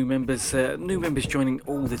to all the new members joining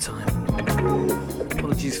all the time.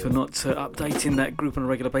 Apologies for not updating that group on a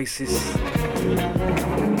regular basis.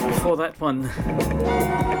 Before that one,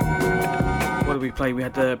 what did we play? We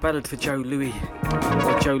had the Ballad for Joe Louis,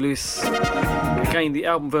 or Joe Lewis. Again, the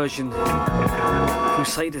album version,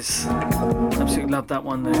 Crusaders. Absolutely love that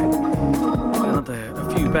one there.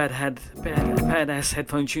 A few badass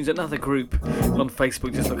headphone tunes. Another group on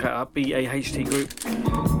Facebook, just look it up, BAHT group.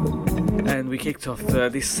 And we kicked off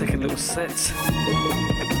this second little set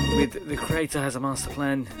with The Creator Has a Master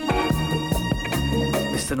Plan,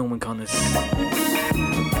 Mr. Norman Connors.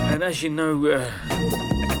 And as you know,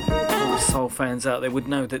 all the soul fans out there would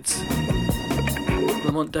know that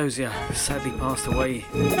Lamont Dozier sadly passed away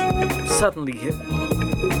suddenly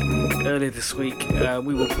earlier this week,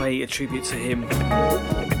 we will play a tribute to him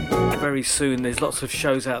very soon. There's lots of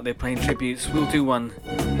shows out there playing tributes. We'll do one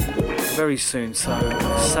very soon. So,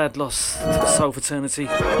 sad loss to Soul Fraternity.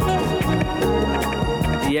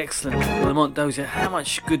 The excellent Lamont Dozier. How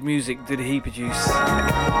much good music did he produce?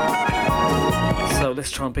 So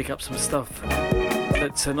let's try and pick up some stuff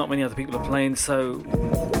that not many other people are playing. So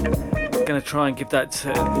I'm going to try and give that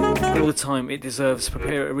all the time it deserves.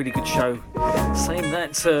 Prepare a really good show. Saying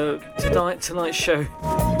that, tonight's show,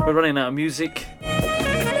 we're running out of music.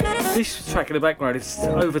 This track in the background is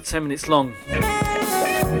over 10 minutes long.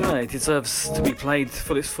 It deserves to be played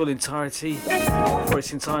for its entirety,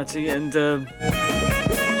 and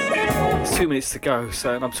it's 2 minutes to go,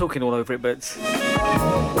 so I'm talking all over it, but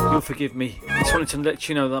you'll forgive me. Just wanted to let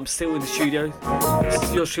you know that I'm still in the studio. This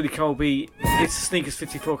is yours truly, Colby. It's the Sneakers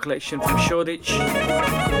 54 collection from Shoreditch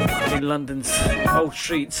in London's Old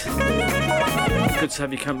Street. Good to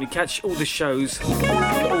have your company. Catch all the shows,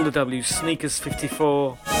 all the W's,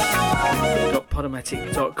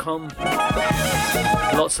 sneakers54.podomatic.com.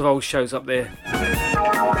 Lots of old shows up there.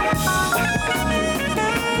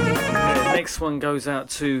 Next one goes out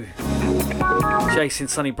to Jason,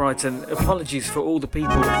 Sunny Brighton. Apologies for all the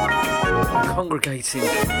people congregating in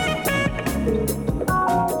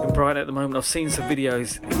Brighton at the moment. I've seen some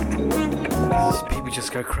videos. People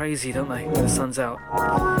just go crazy, don't they, when the sun's out?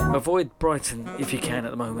 Avoid Brighton if you can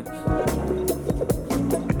at the moment.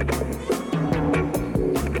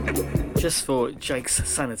 Just for Jake's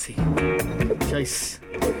sanity. Jace,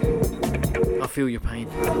 I feel your pain.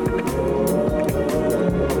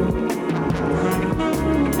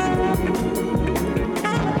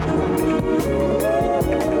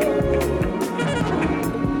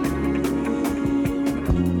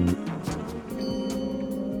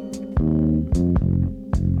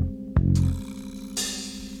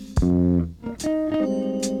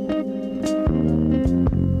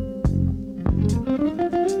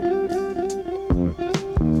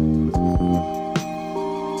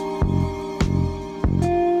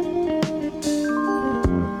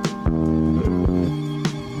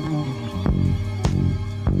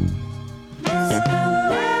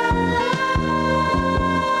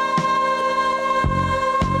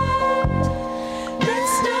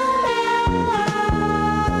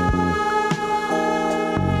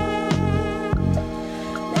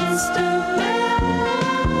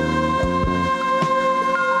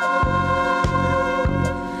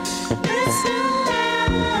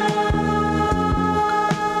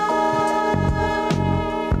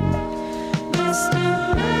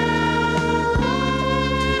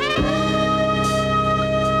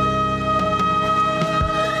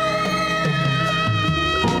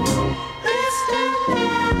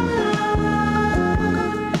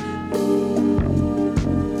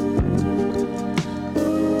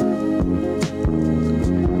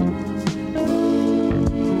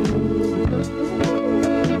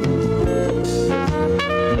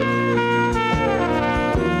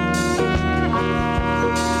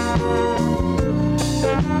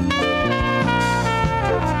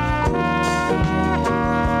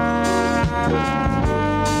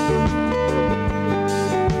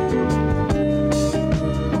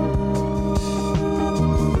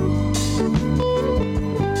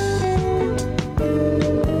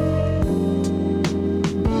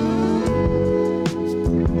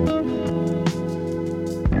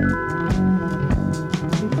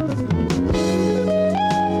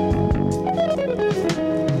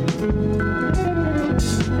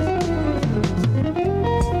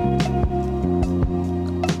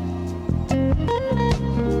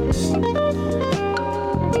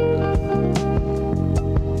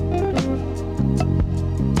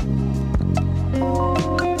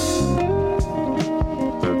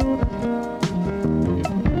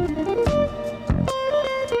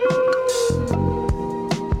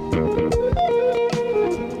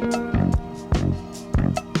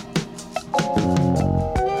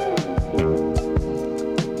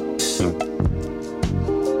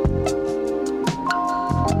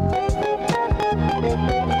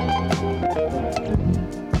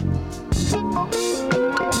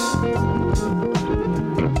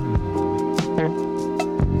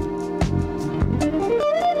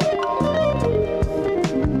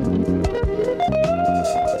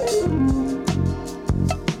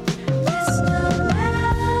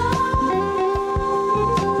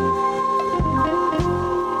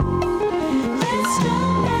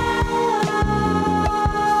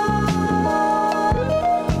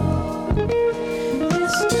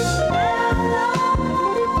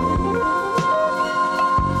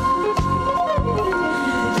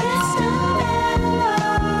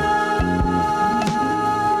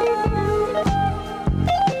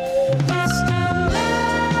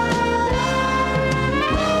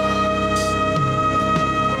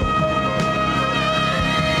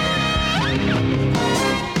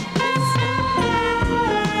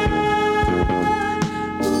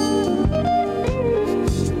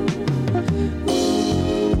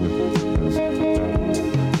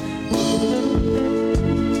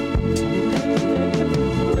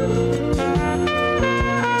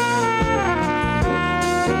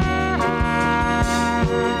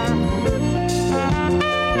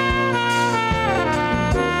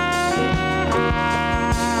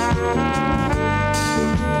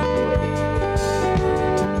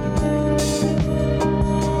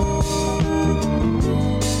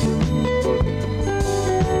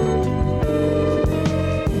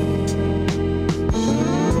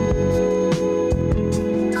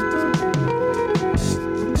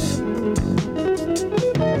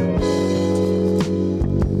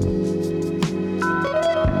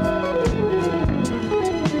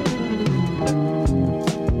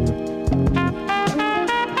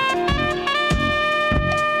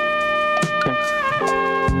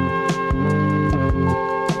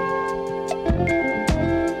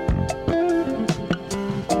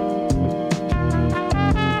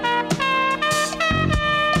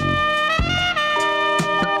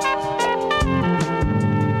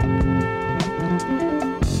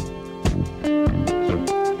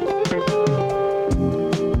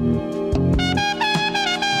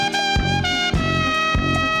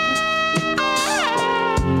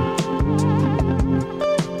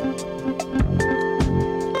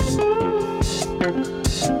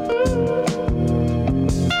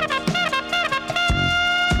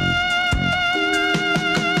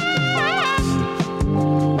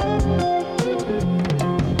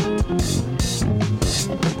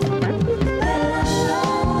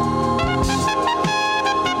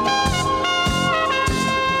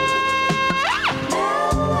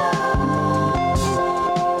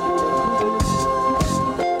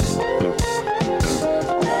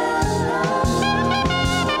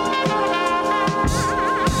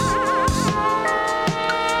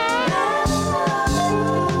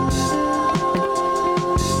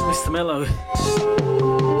 Mello.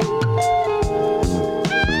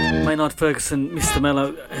 Maynard Ferguson, Mr.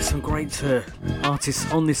 Mello. There's some great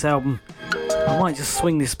artists on this album. I might just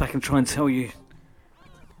swing this back and try and tell you.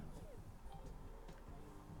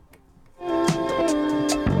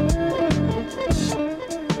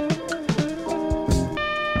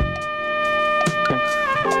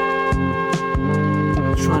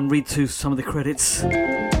 Try and read to some of the credits.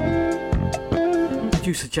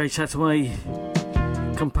 Producer Jay Chataway.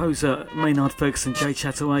 Composer Maynard Ferguson, Jay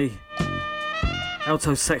Chataway.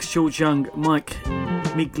 Alto sax George Young, Mike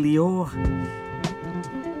Migliore.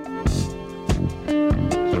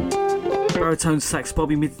 Baritone sax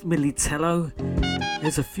Bobby Militello.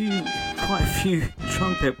 There's quite a few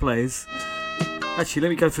trumpet players. Actually, let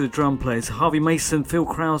me go through the drum players. Harvey Mason, Phil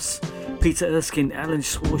Krause, Peter Erskine, Alan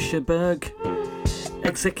Schwarzenberg.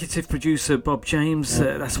 Executive producer Bob James,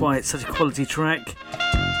 that's why it's such a quality track.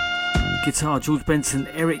 Guitar George Benson,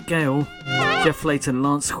 Eric Gale, Jeff Layton,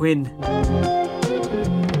 Lance Quinn.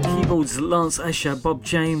 Keyboards Lance Asher, Bob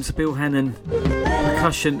James, Bill Hannon.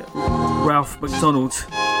 Percussion Ralph McDonald.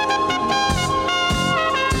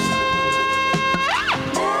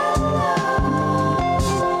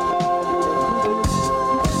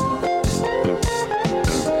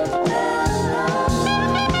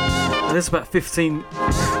 There's about 15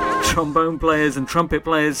 trombone players and trumpet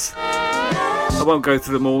players. I won't go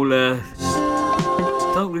through them all.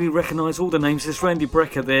 Don't really recognise all the names. There's Randy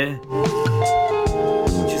Brecker there.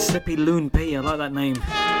 Giuseppe Loon P, I like that name.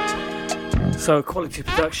 So quality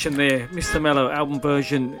production there. Mr. Mello album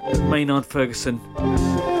version, Maynard Ferguson.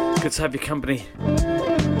 Good to have your company.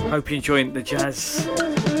 Hope you're enjoying the jazz.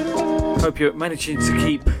 Hope you're managing to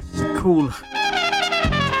keep cool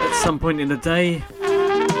at some point in the day.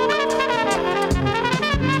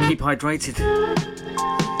 Keep hydrated.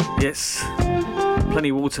 Yes, plenty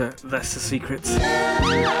of water, that's the secret.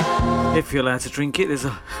 If you're allowed to drink it, there's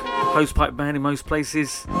a hosepipe ban in most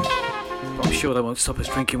places. But I'm sure they won't stop us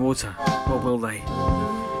drinking water. Or will they?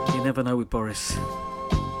 You never know with Boris.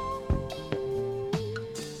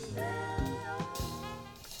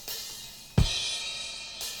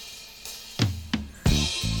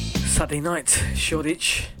 Saturday night,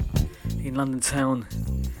 Shoreditch, in London town.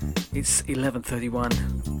 It's 11:31.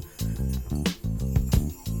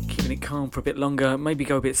 Keeping it calm for a bit longer, maybe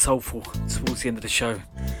go a bit soulful towards the end of the show.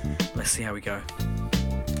 Let's see how we go.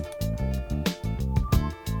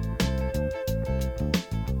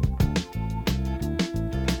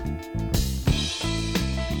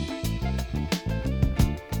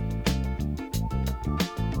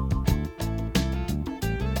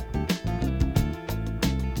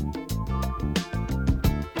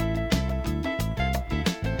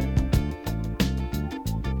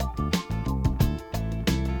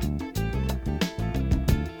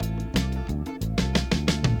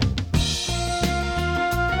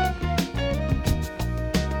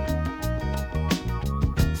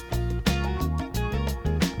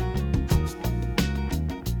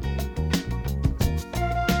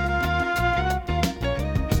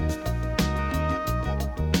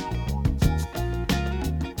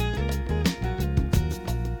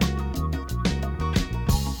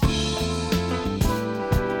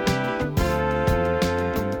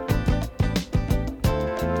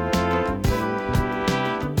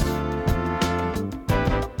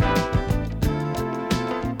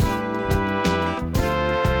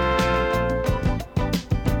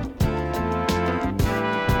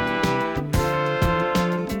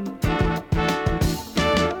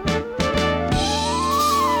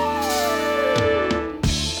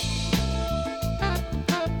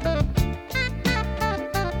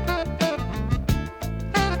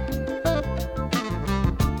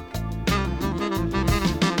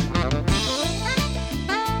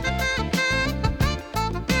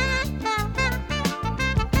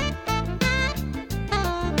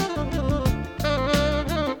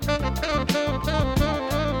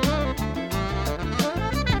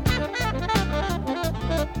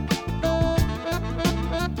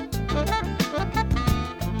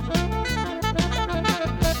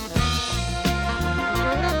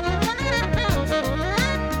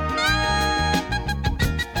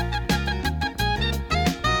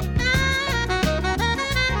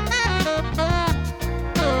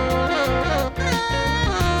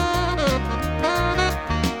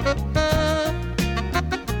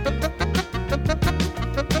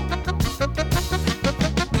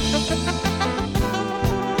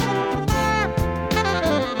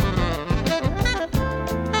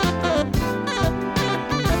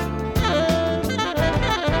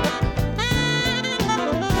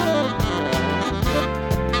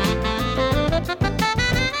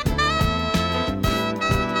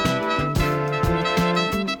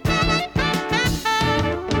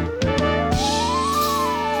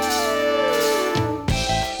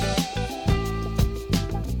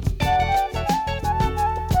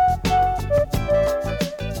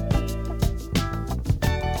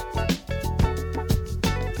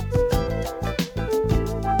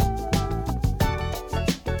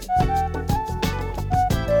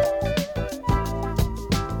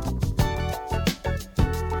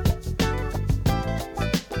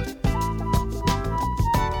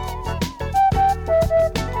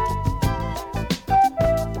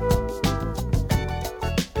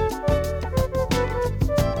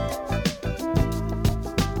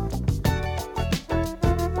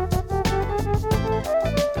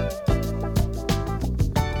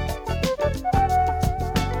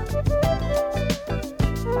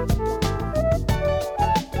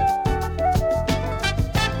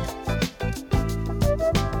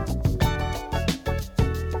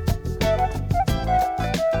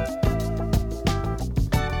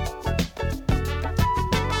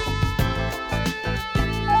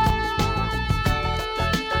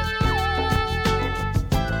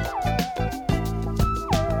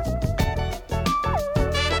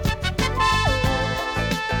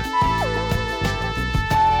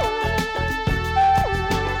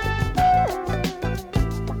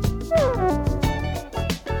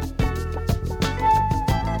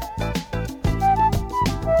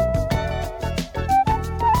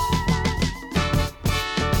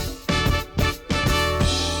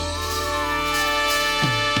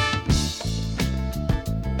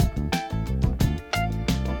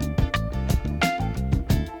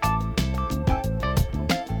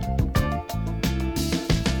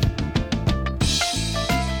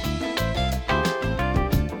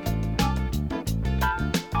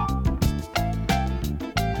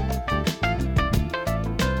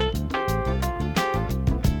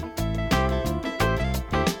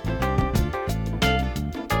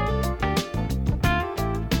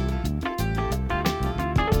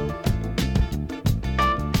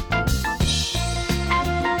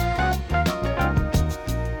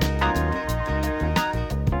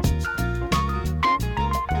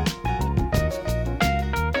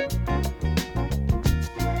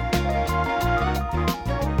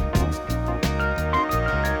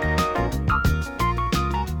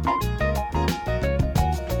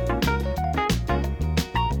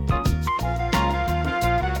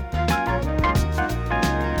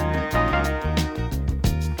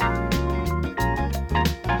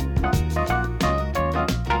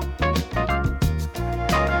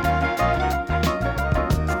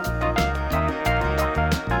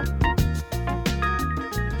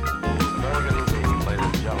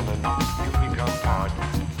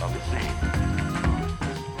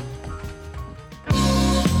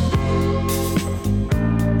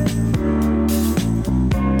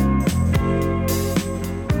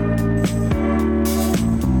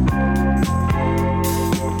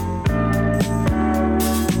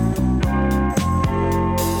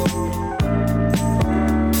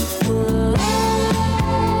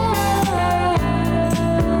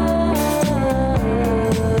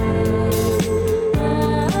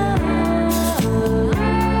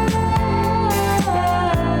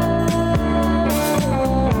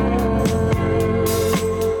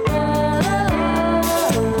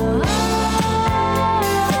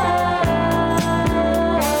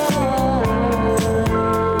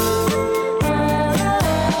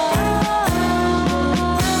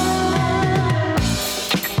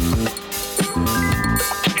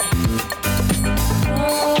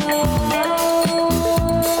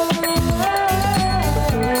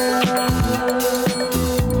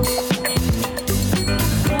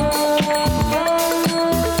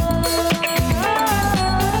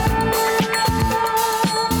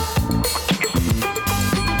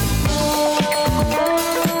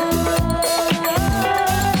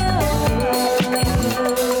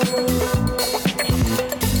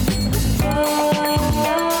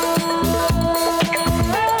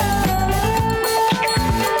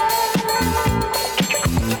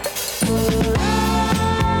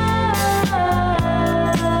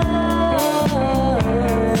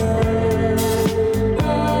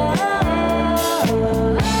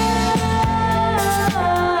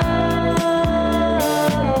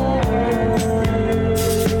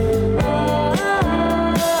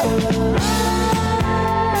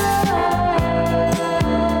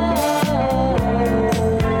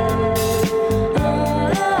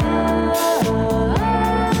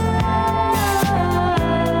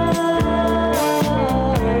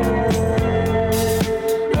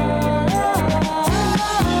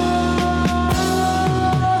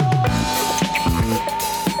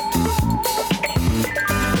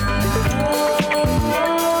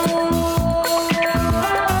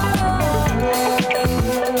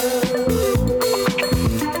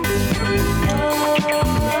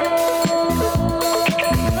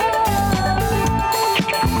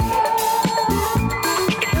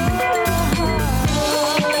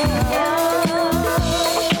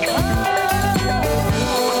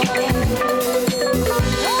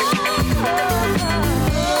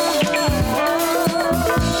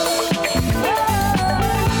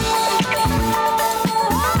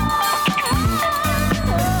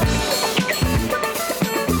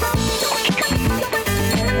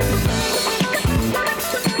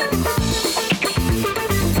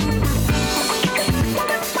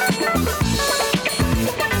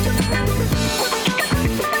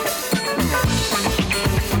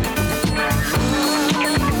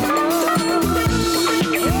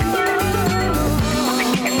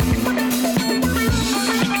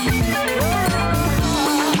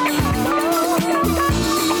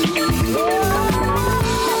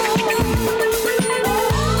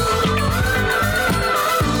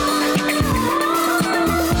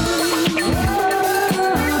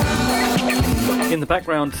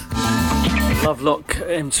 background, Lovelock,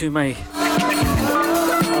 M2 May.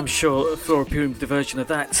 I'm sure Flora Purim did the version of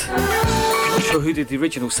that. I'm not sure who did the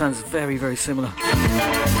original, sounds very, very similar.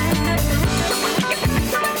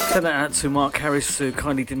 Send that out to Mark Harris, who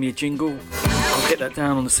kindly did me a jingle. I'll get that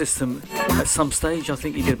down on the system at some stage. I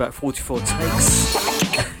think he did about 44 takes.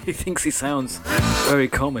 He thinks he sounds very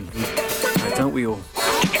common. Don't we all?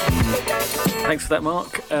 Thanks for that,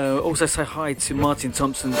 Mark. Also say hi to Martin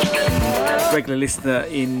Thompson, regular listener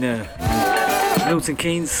in Milton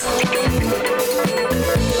Keynes.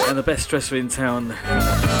 And the best dresser in town,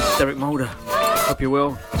 Derek Mulder. Hope you're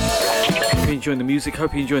well. Hope you're enjoying the music.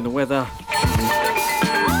 Hope you're enjoying the weather.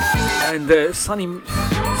 And sunny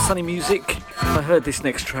music. I heard this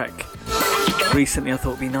next track recently. I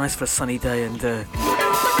thought it'd be nice for a sunny day, and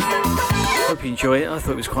hope you enjoy it. I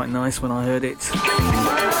thought it was quite nice when I heard it.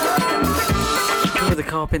 Remember the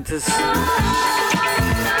Carpenters?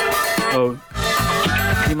 Oh,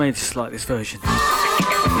 you may just like this version.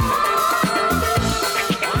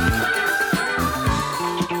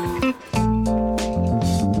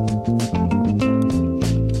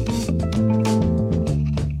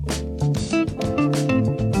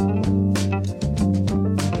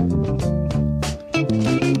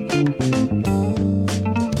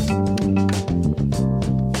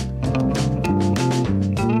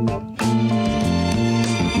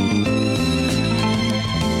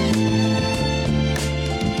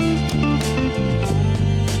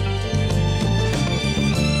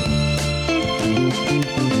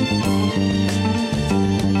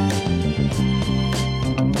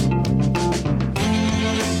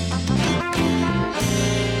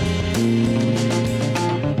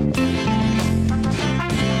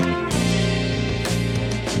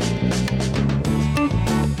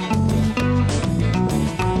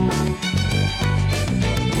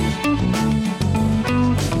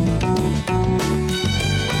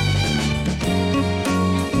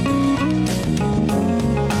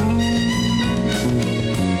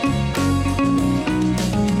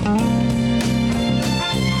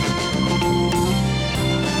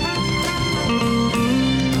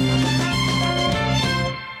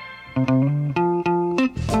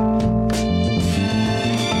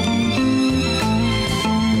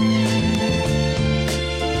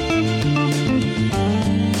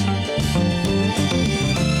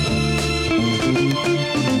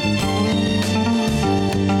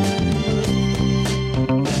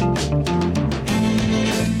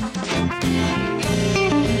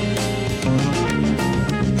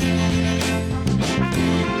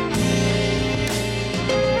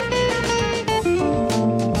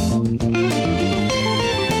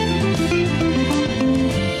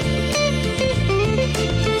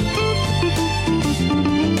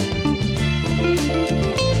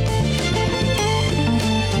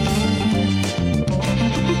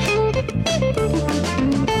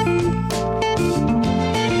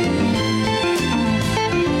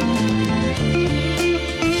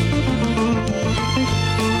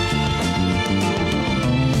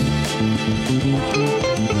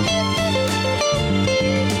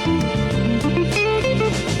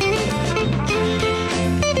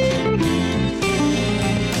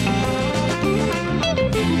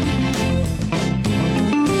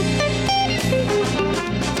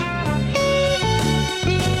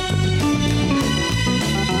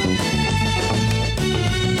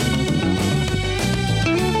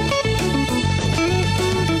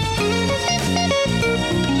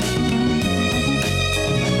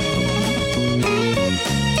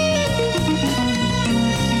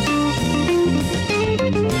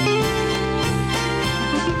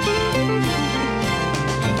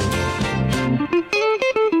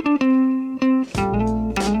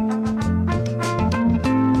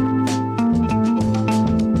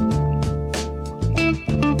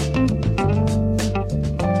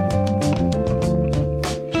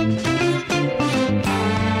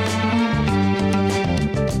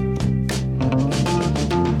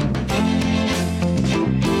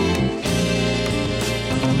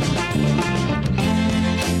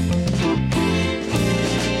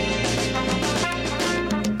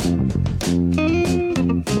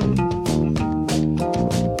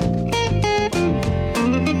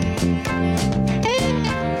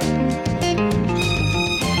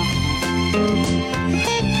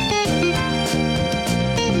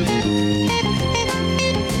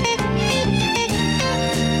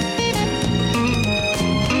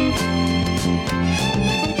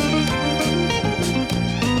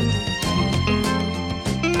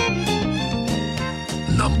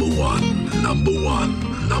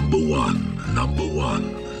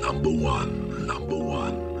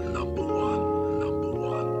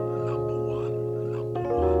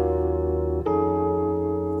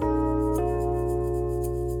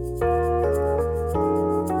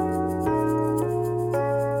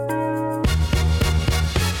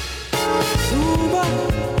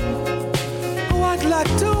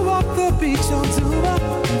 like to walk the beach on Zuma,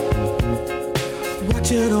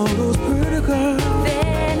 watching all those pretty girls.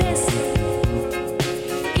 Venice,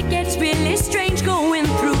 it gets really strange going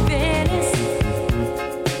through Venice.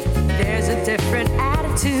 There's a different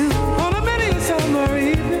attitude. On a many summer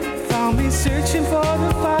evening, found me searching for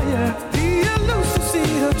the fire. The elusive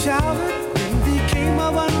seed of childhood became my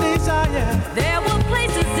one desire. There were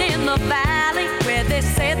places in the valley where they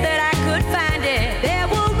said that I could find it. There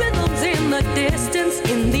were rhythms in the distance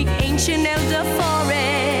in the ancient elder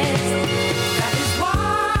forest. That is why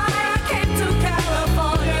I came to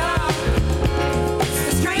California. It's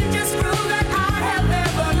the strangest groove that I have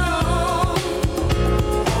ever known.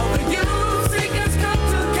 All the youth seekers come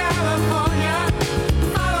to California,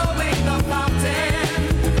 following the fountain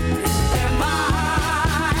in their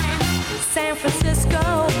mind. San Francisco,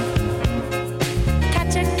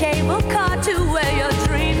 catch a cable car to where your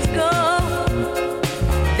dreams go.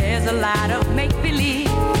 There's a lot of make-believe.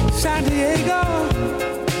 San Diego,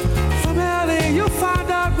 from LA you'll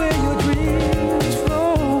find out where your dreams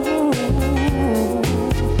flow.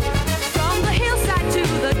 From the hillside to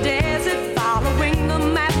the desert, following the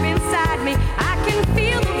map inside me, I can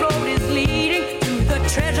feel the road is leading to the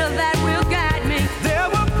treasure that will guide me. There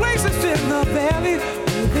were places in the valley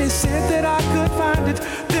where they said that I could find it.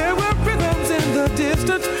 There were rhythms in the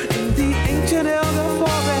distance in the ancient elder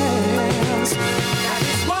forest. That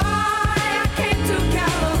is why I came to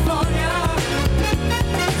California.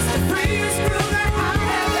 It's the freest groove that I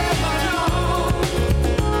have ever known.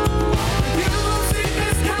 Youth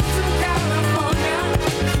seekers come to California,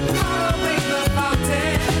 following the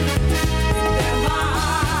fountain in their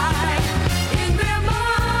mind, in their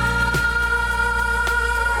mind.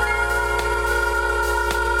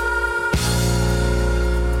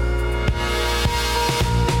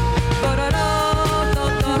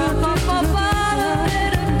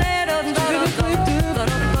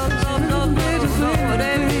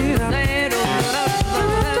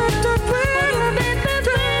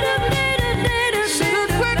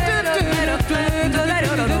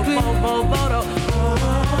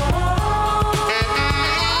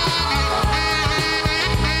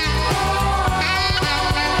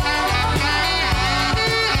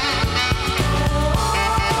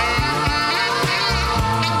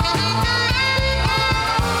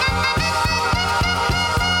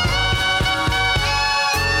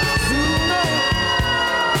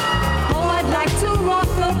 Oh, I'd like to walk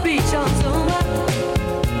the beach on Zuma,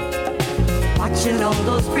 watching all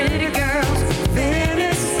those pretty girls.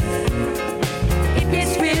 Venice, it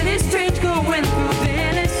gets really strange going through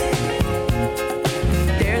Venice.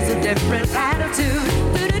 There's a different attitude.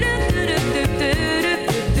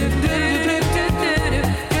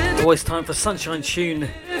 Always time for Sunshine Tune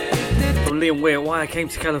from Liam Weir. Why I Came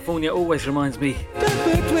to California always reminds me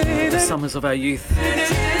of the summers of our youth.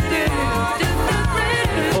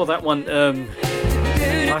 Before that one,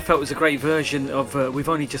 I felt it was a great version of We've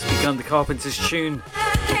Only Just Begun, the Carpenters tune.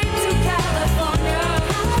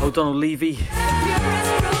 O'Donnell Levy.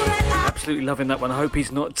 Absolutely loving that one. I hope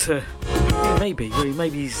he's not, maybe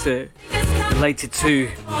he's related to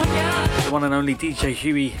the one and only DJ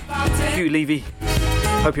Hugh Levy.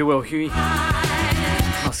 Hope you're well, Huey.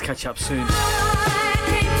 Must catch up soon.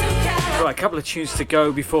 Right, a couple of tunes to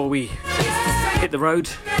go before we hit the road.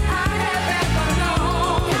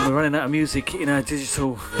 And we're running out of music in our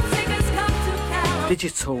digital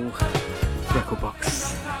record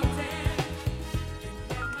box.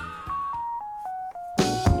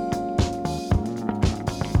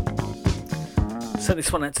 Send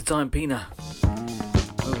this one out to Diane Pina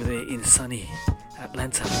over there in sunny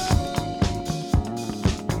Atlanta.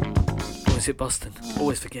 Or is it Boston?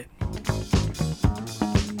 Always forget.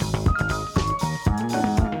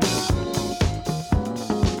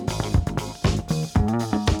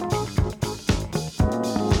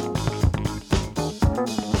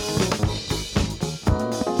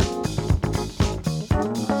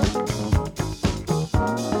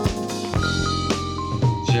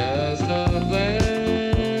 Just a glance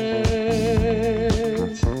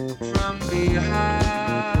from behind,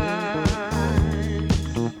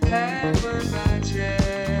 heaven by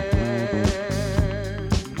chance.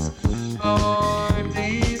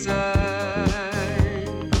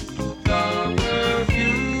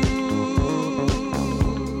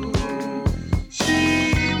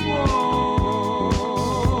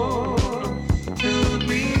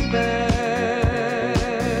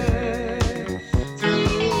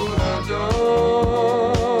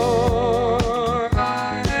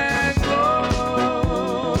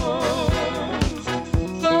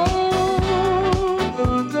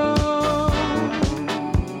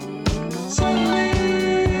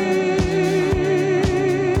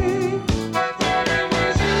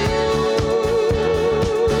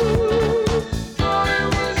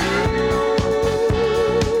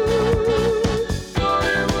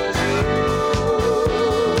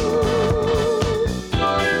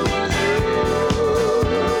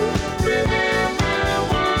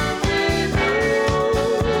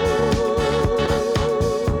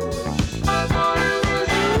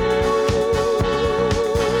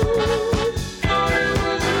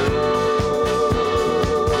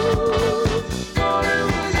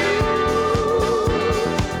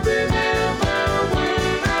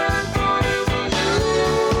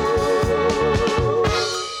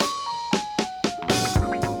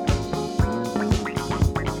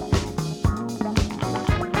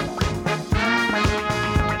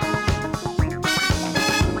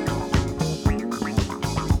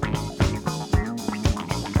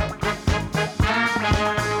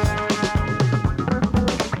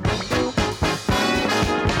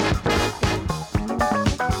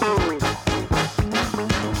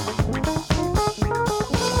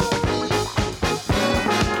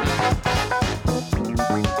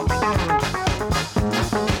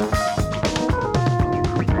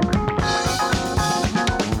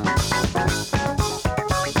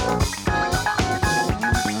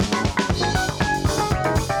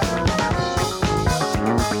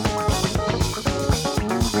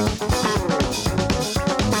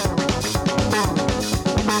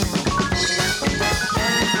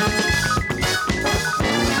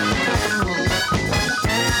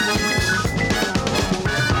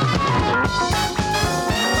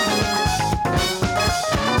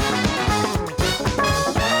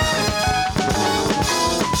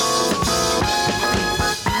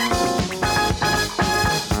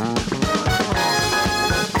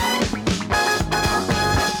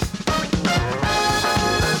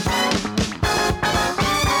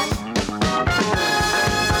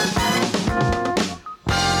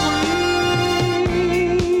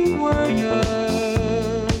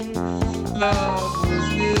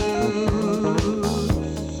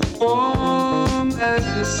 warm as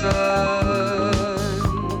the sun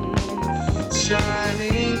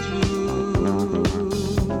shining through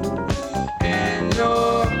in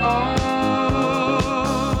your arms.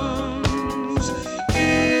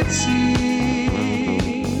 It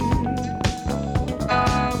seemed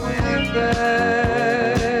I went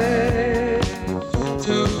back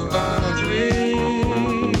to a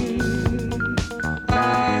dream I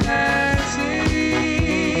had seen.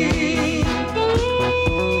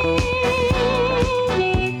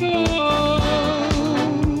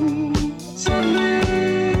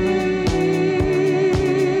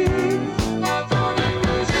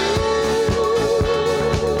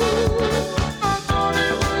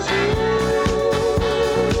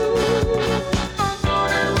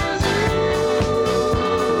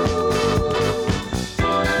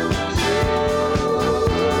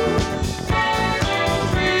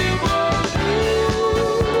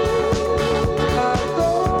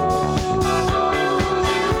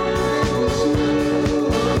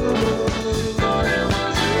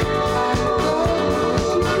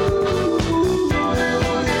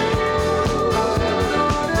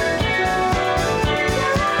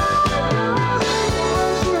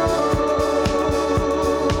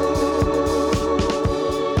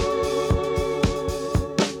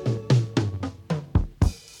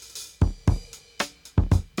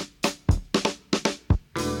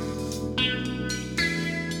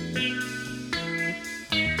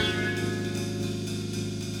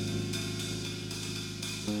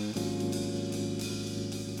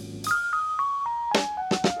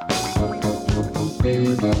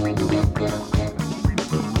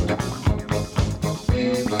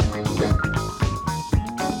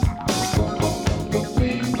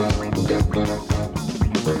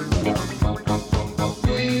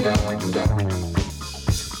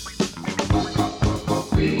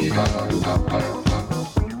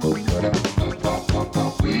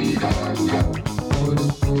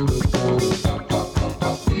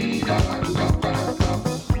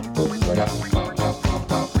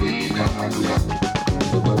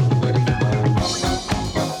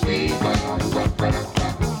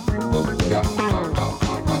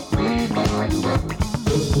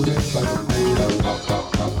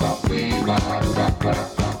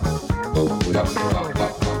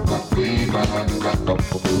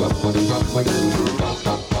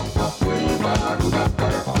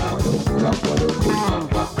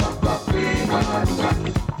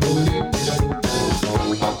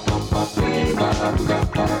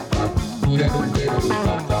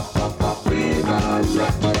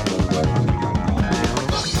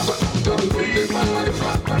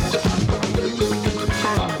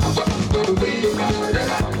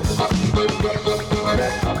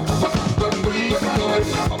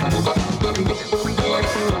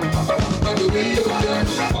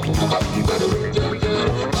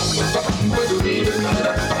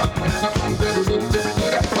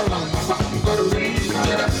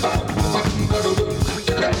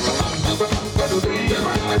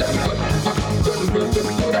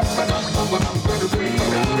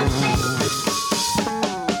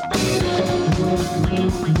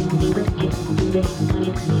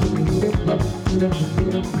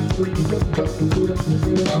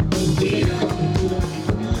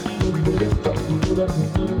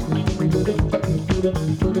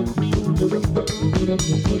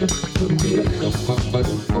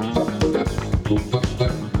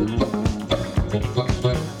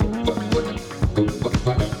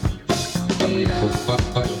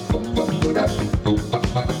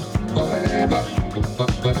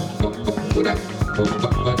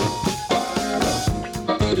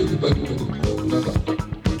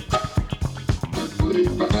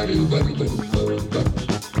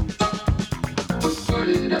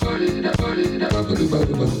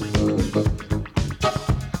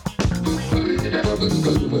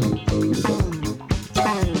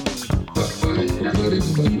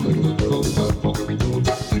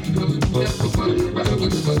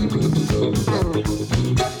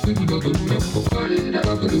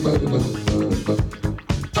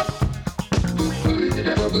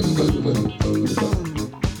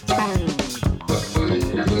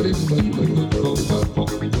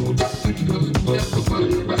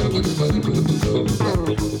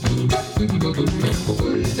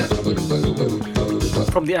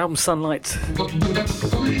 From the album Sunlight.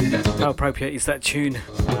 How appropriate is that tune? I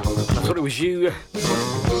thought it was you,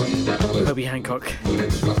 Herbie Hancock.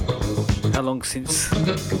 how long since.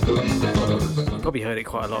 You've probably heard it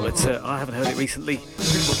quite a lot, but I haven't heard it recently.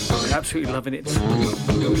 I'm absolutely loving it.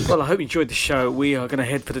 Well, I hope you enjoyed the show. We are going to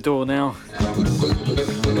head for the door now.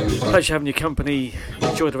 Pleasure having your company.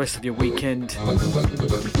 Enjoy the rest of your weekend.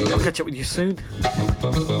 I'll catch up with you soon.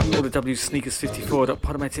 All the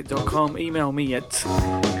sneakers54.podomatic.com. Email me at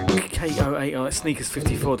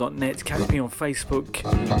koal@sneakers54.net. Catch me on Facebook,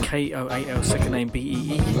 KOAL, second name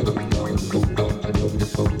BEE.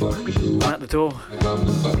 I'm at the door.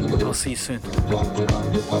 I'll see you soon.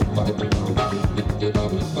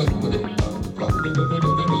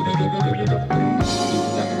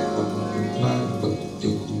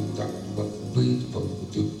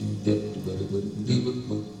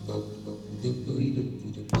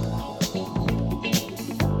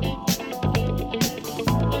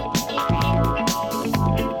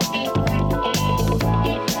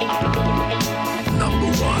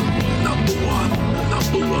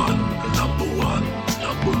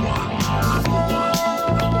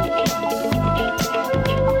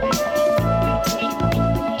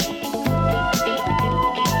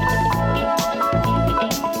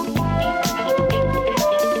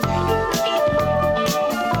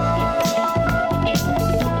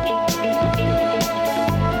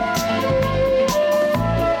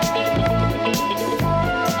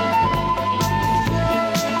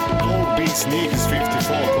 Sneakers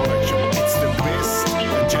 54 collection.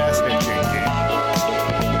 It's the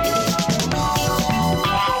best a jazz head can get.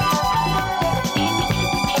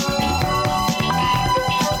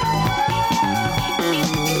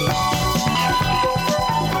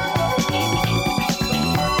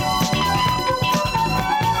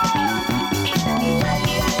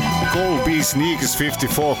 Colby Sneakers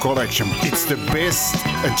 54 collection. It's the best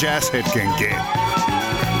a jazz head can get.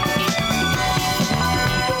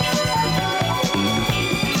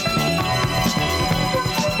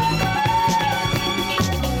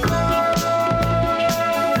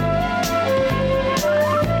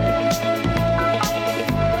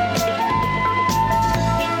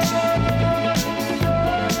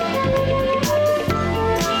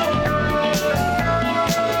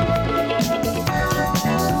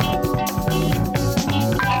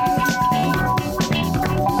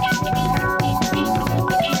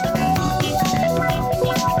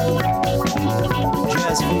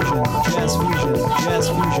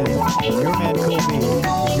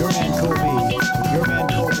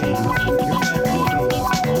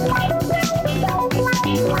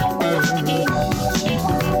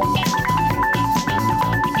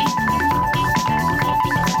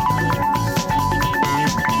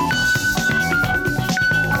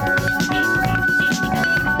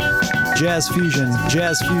 Jazz Fusion,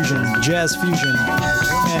 Jazz Fusion, Jazz Fusion.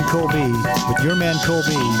 Your man Colby, with your man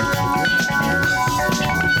Colby.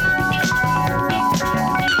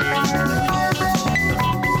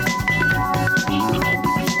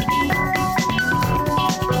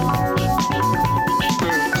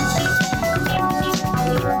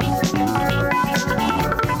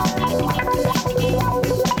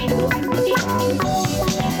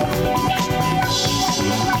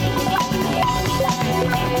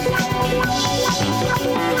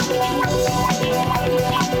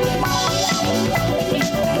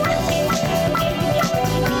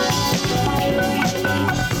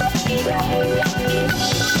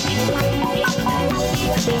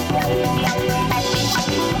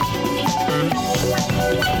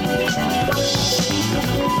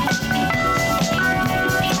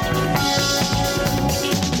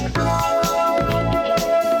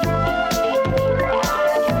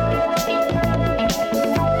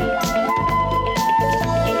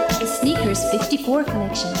 Sneakers 54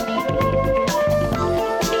 collection.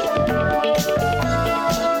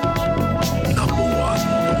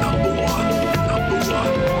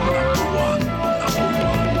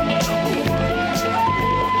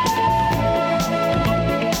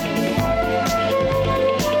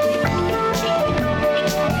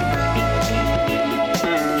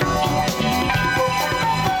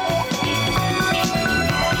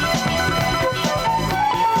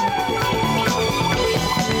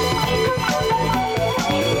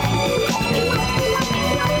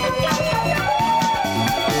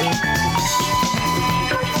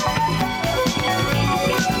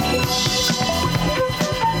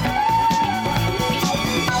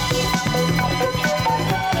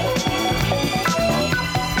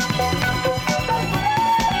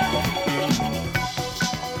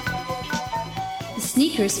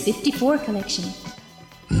 Sneakers 54 collection.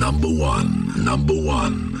 Number one, number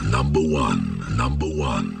one, number one, number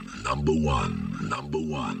one, number one, number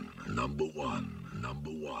one, number one,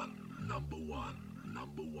 number one, number one,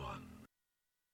 number one.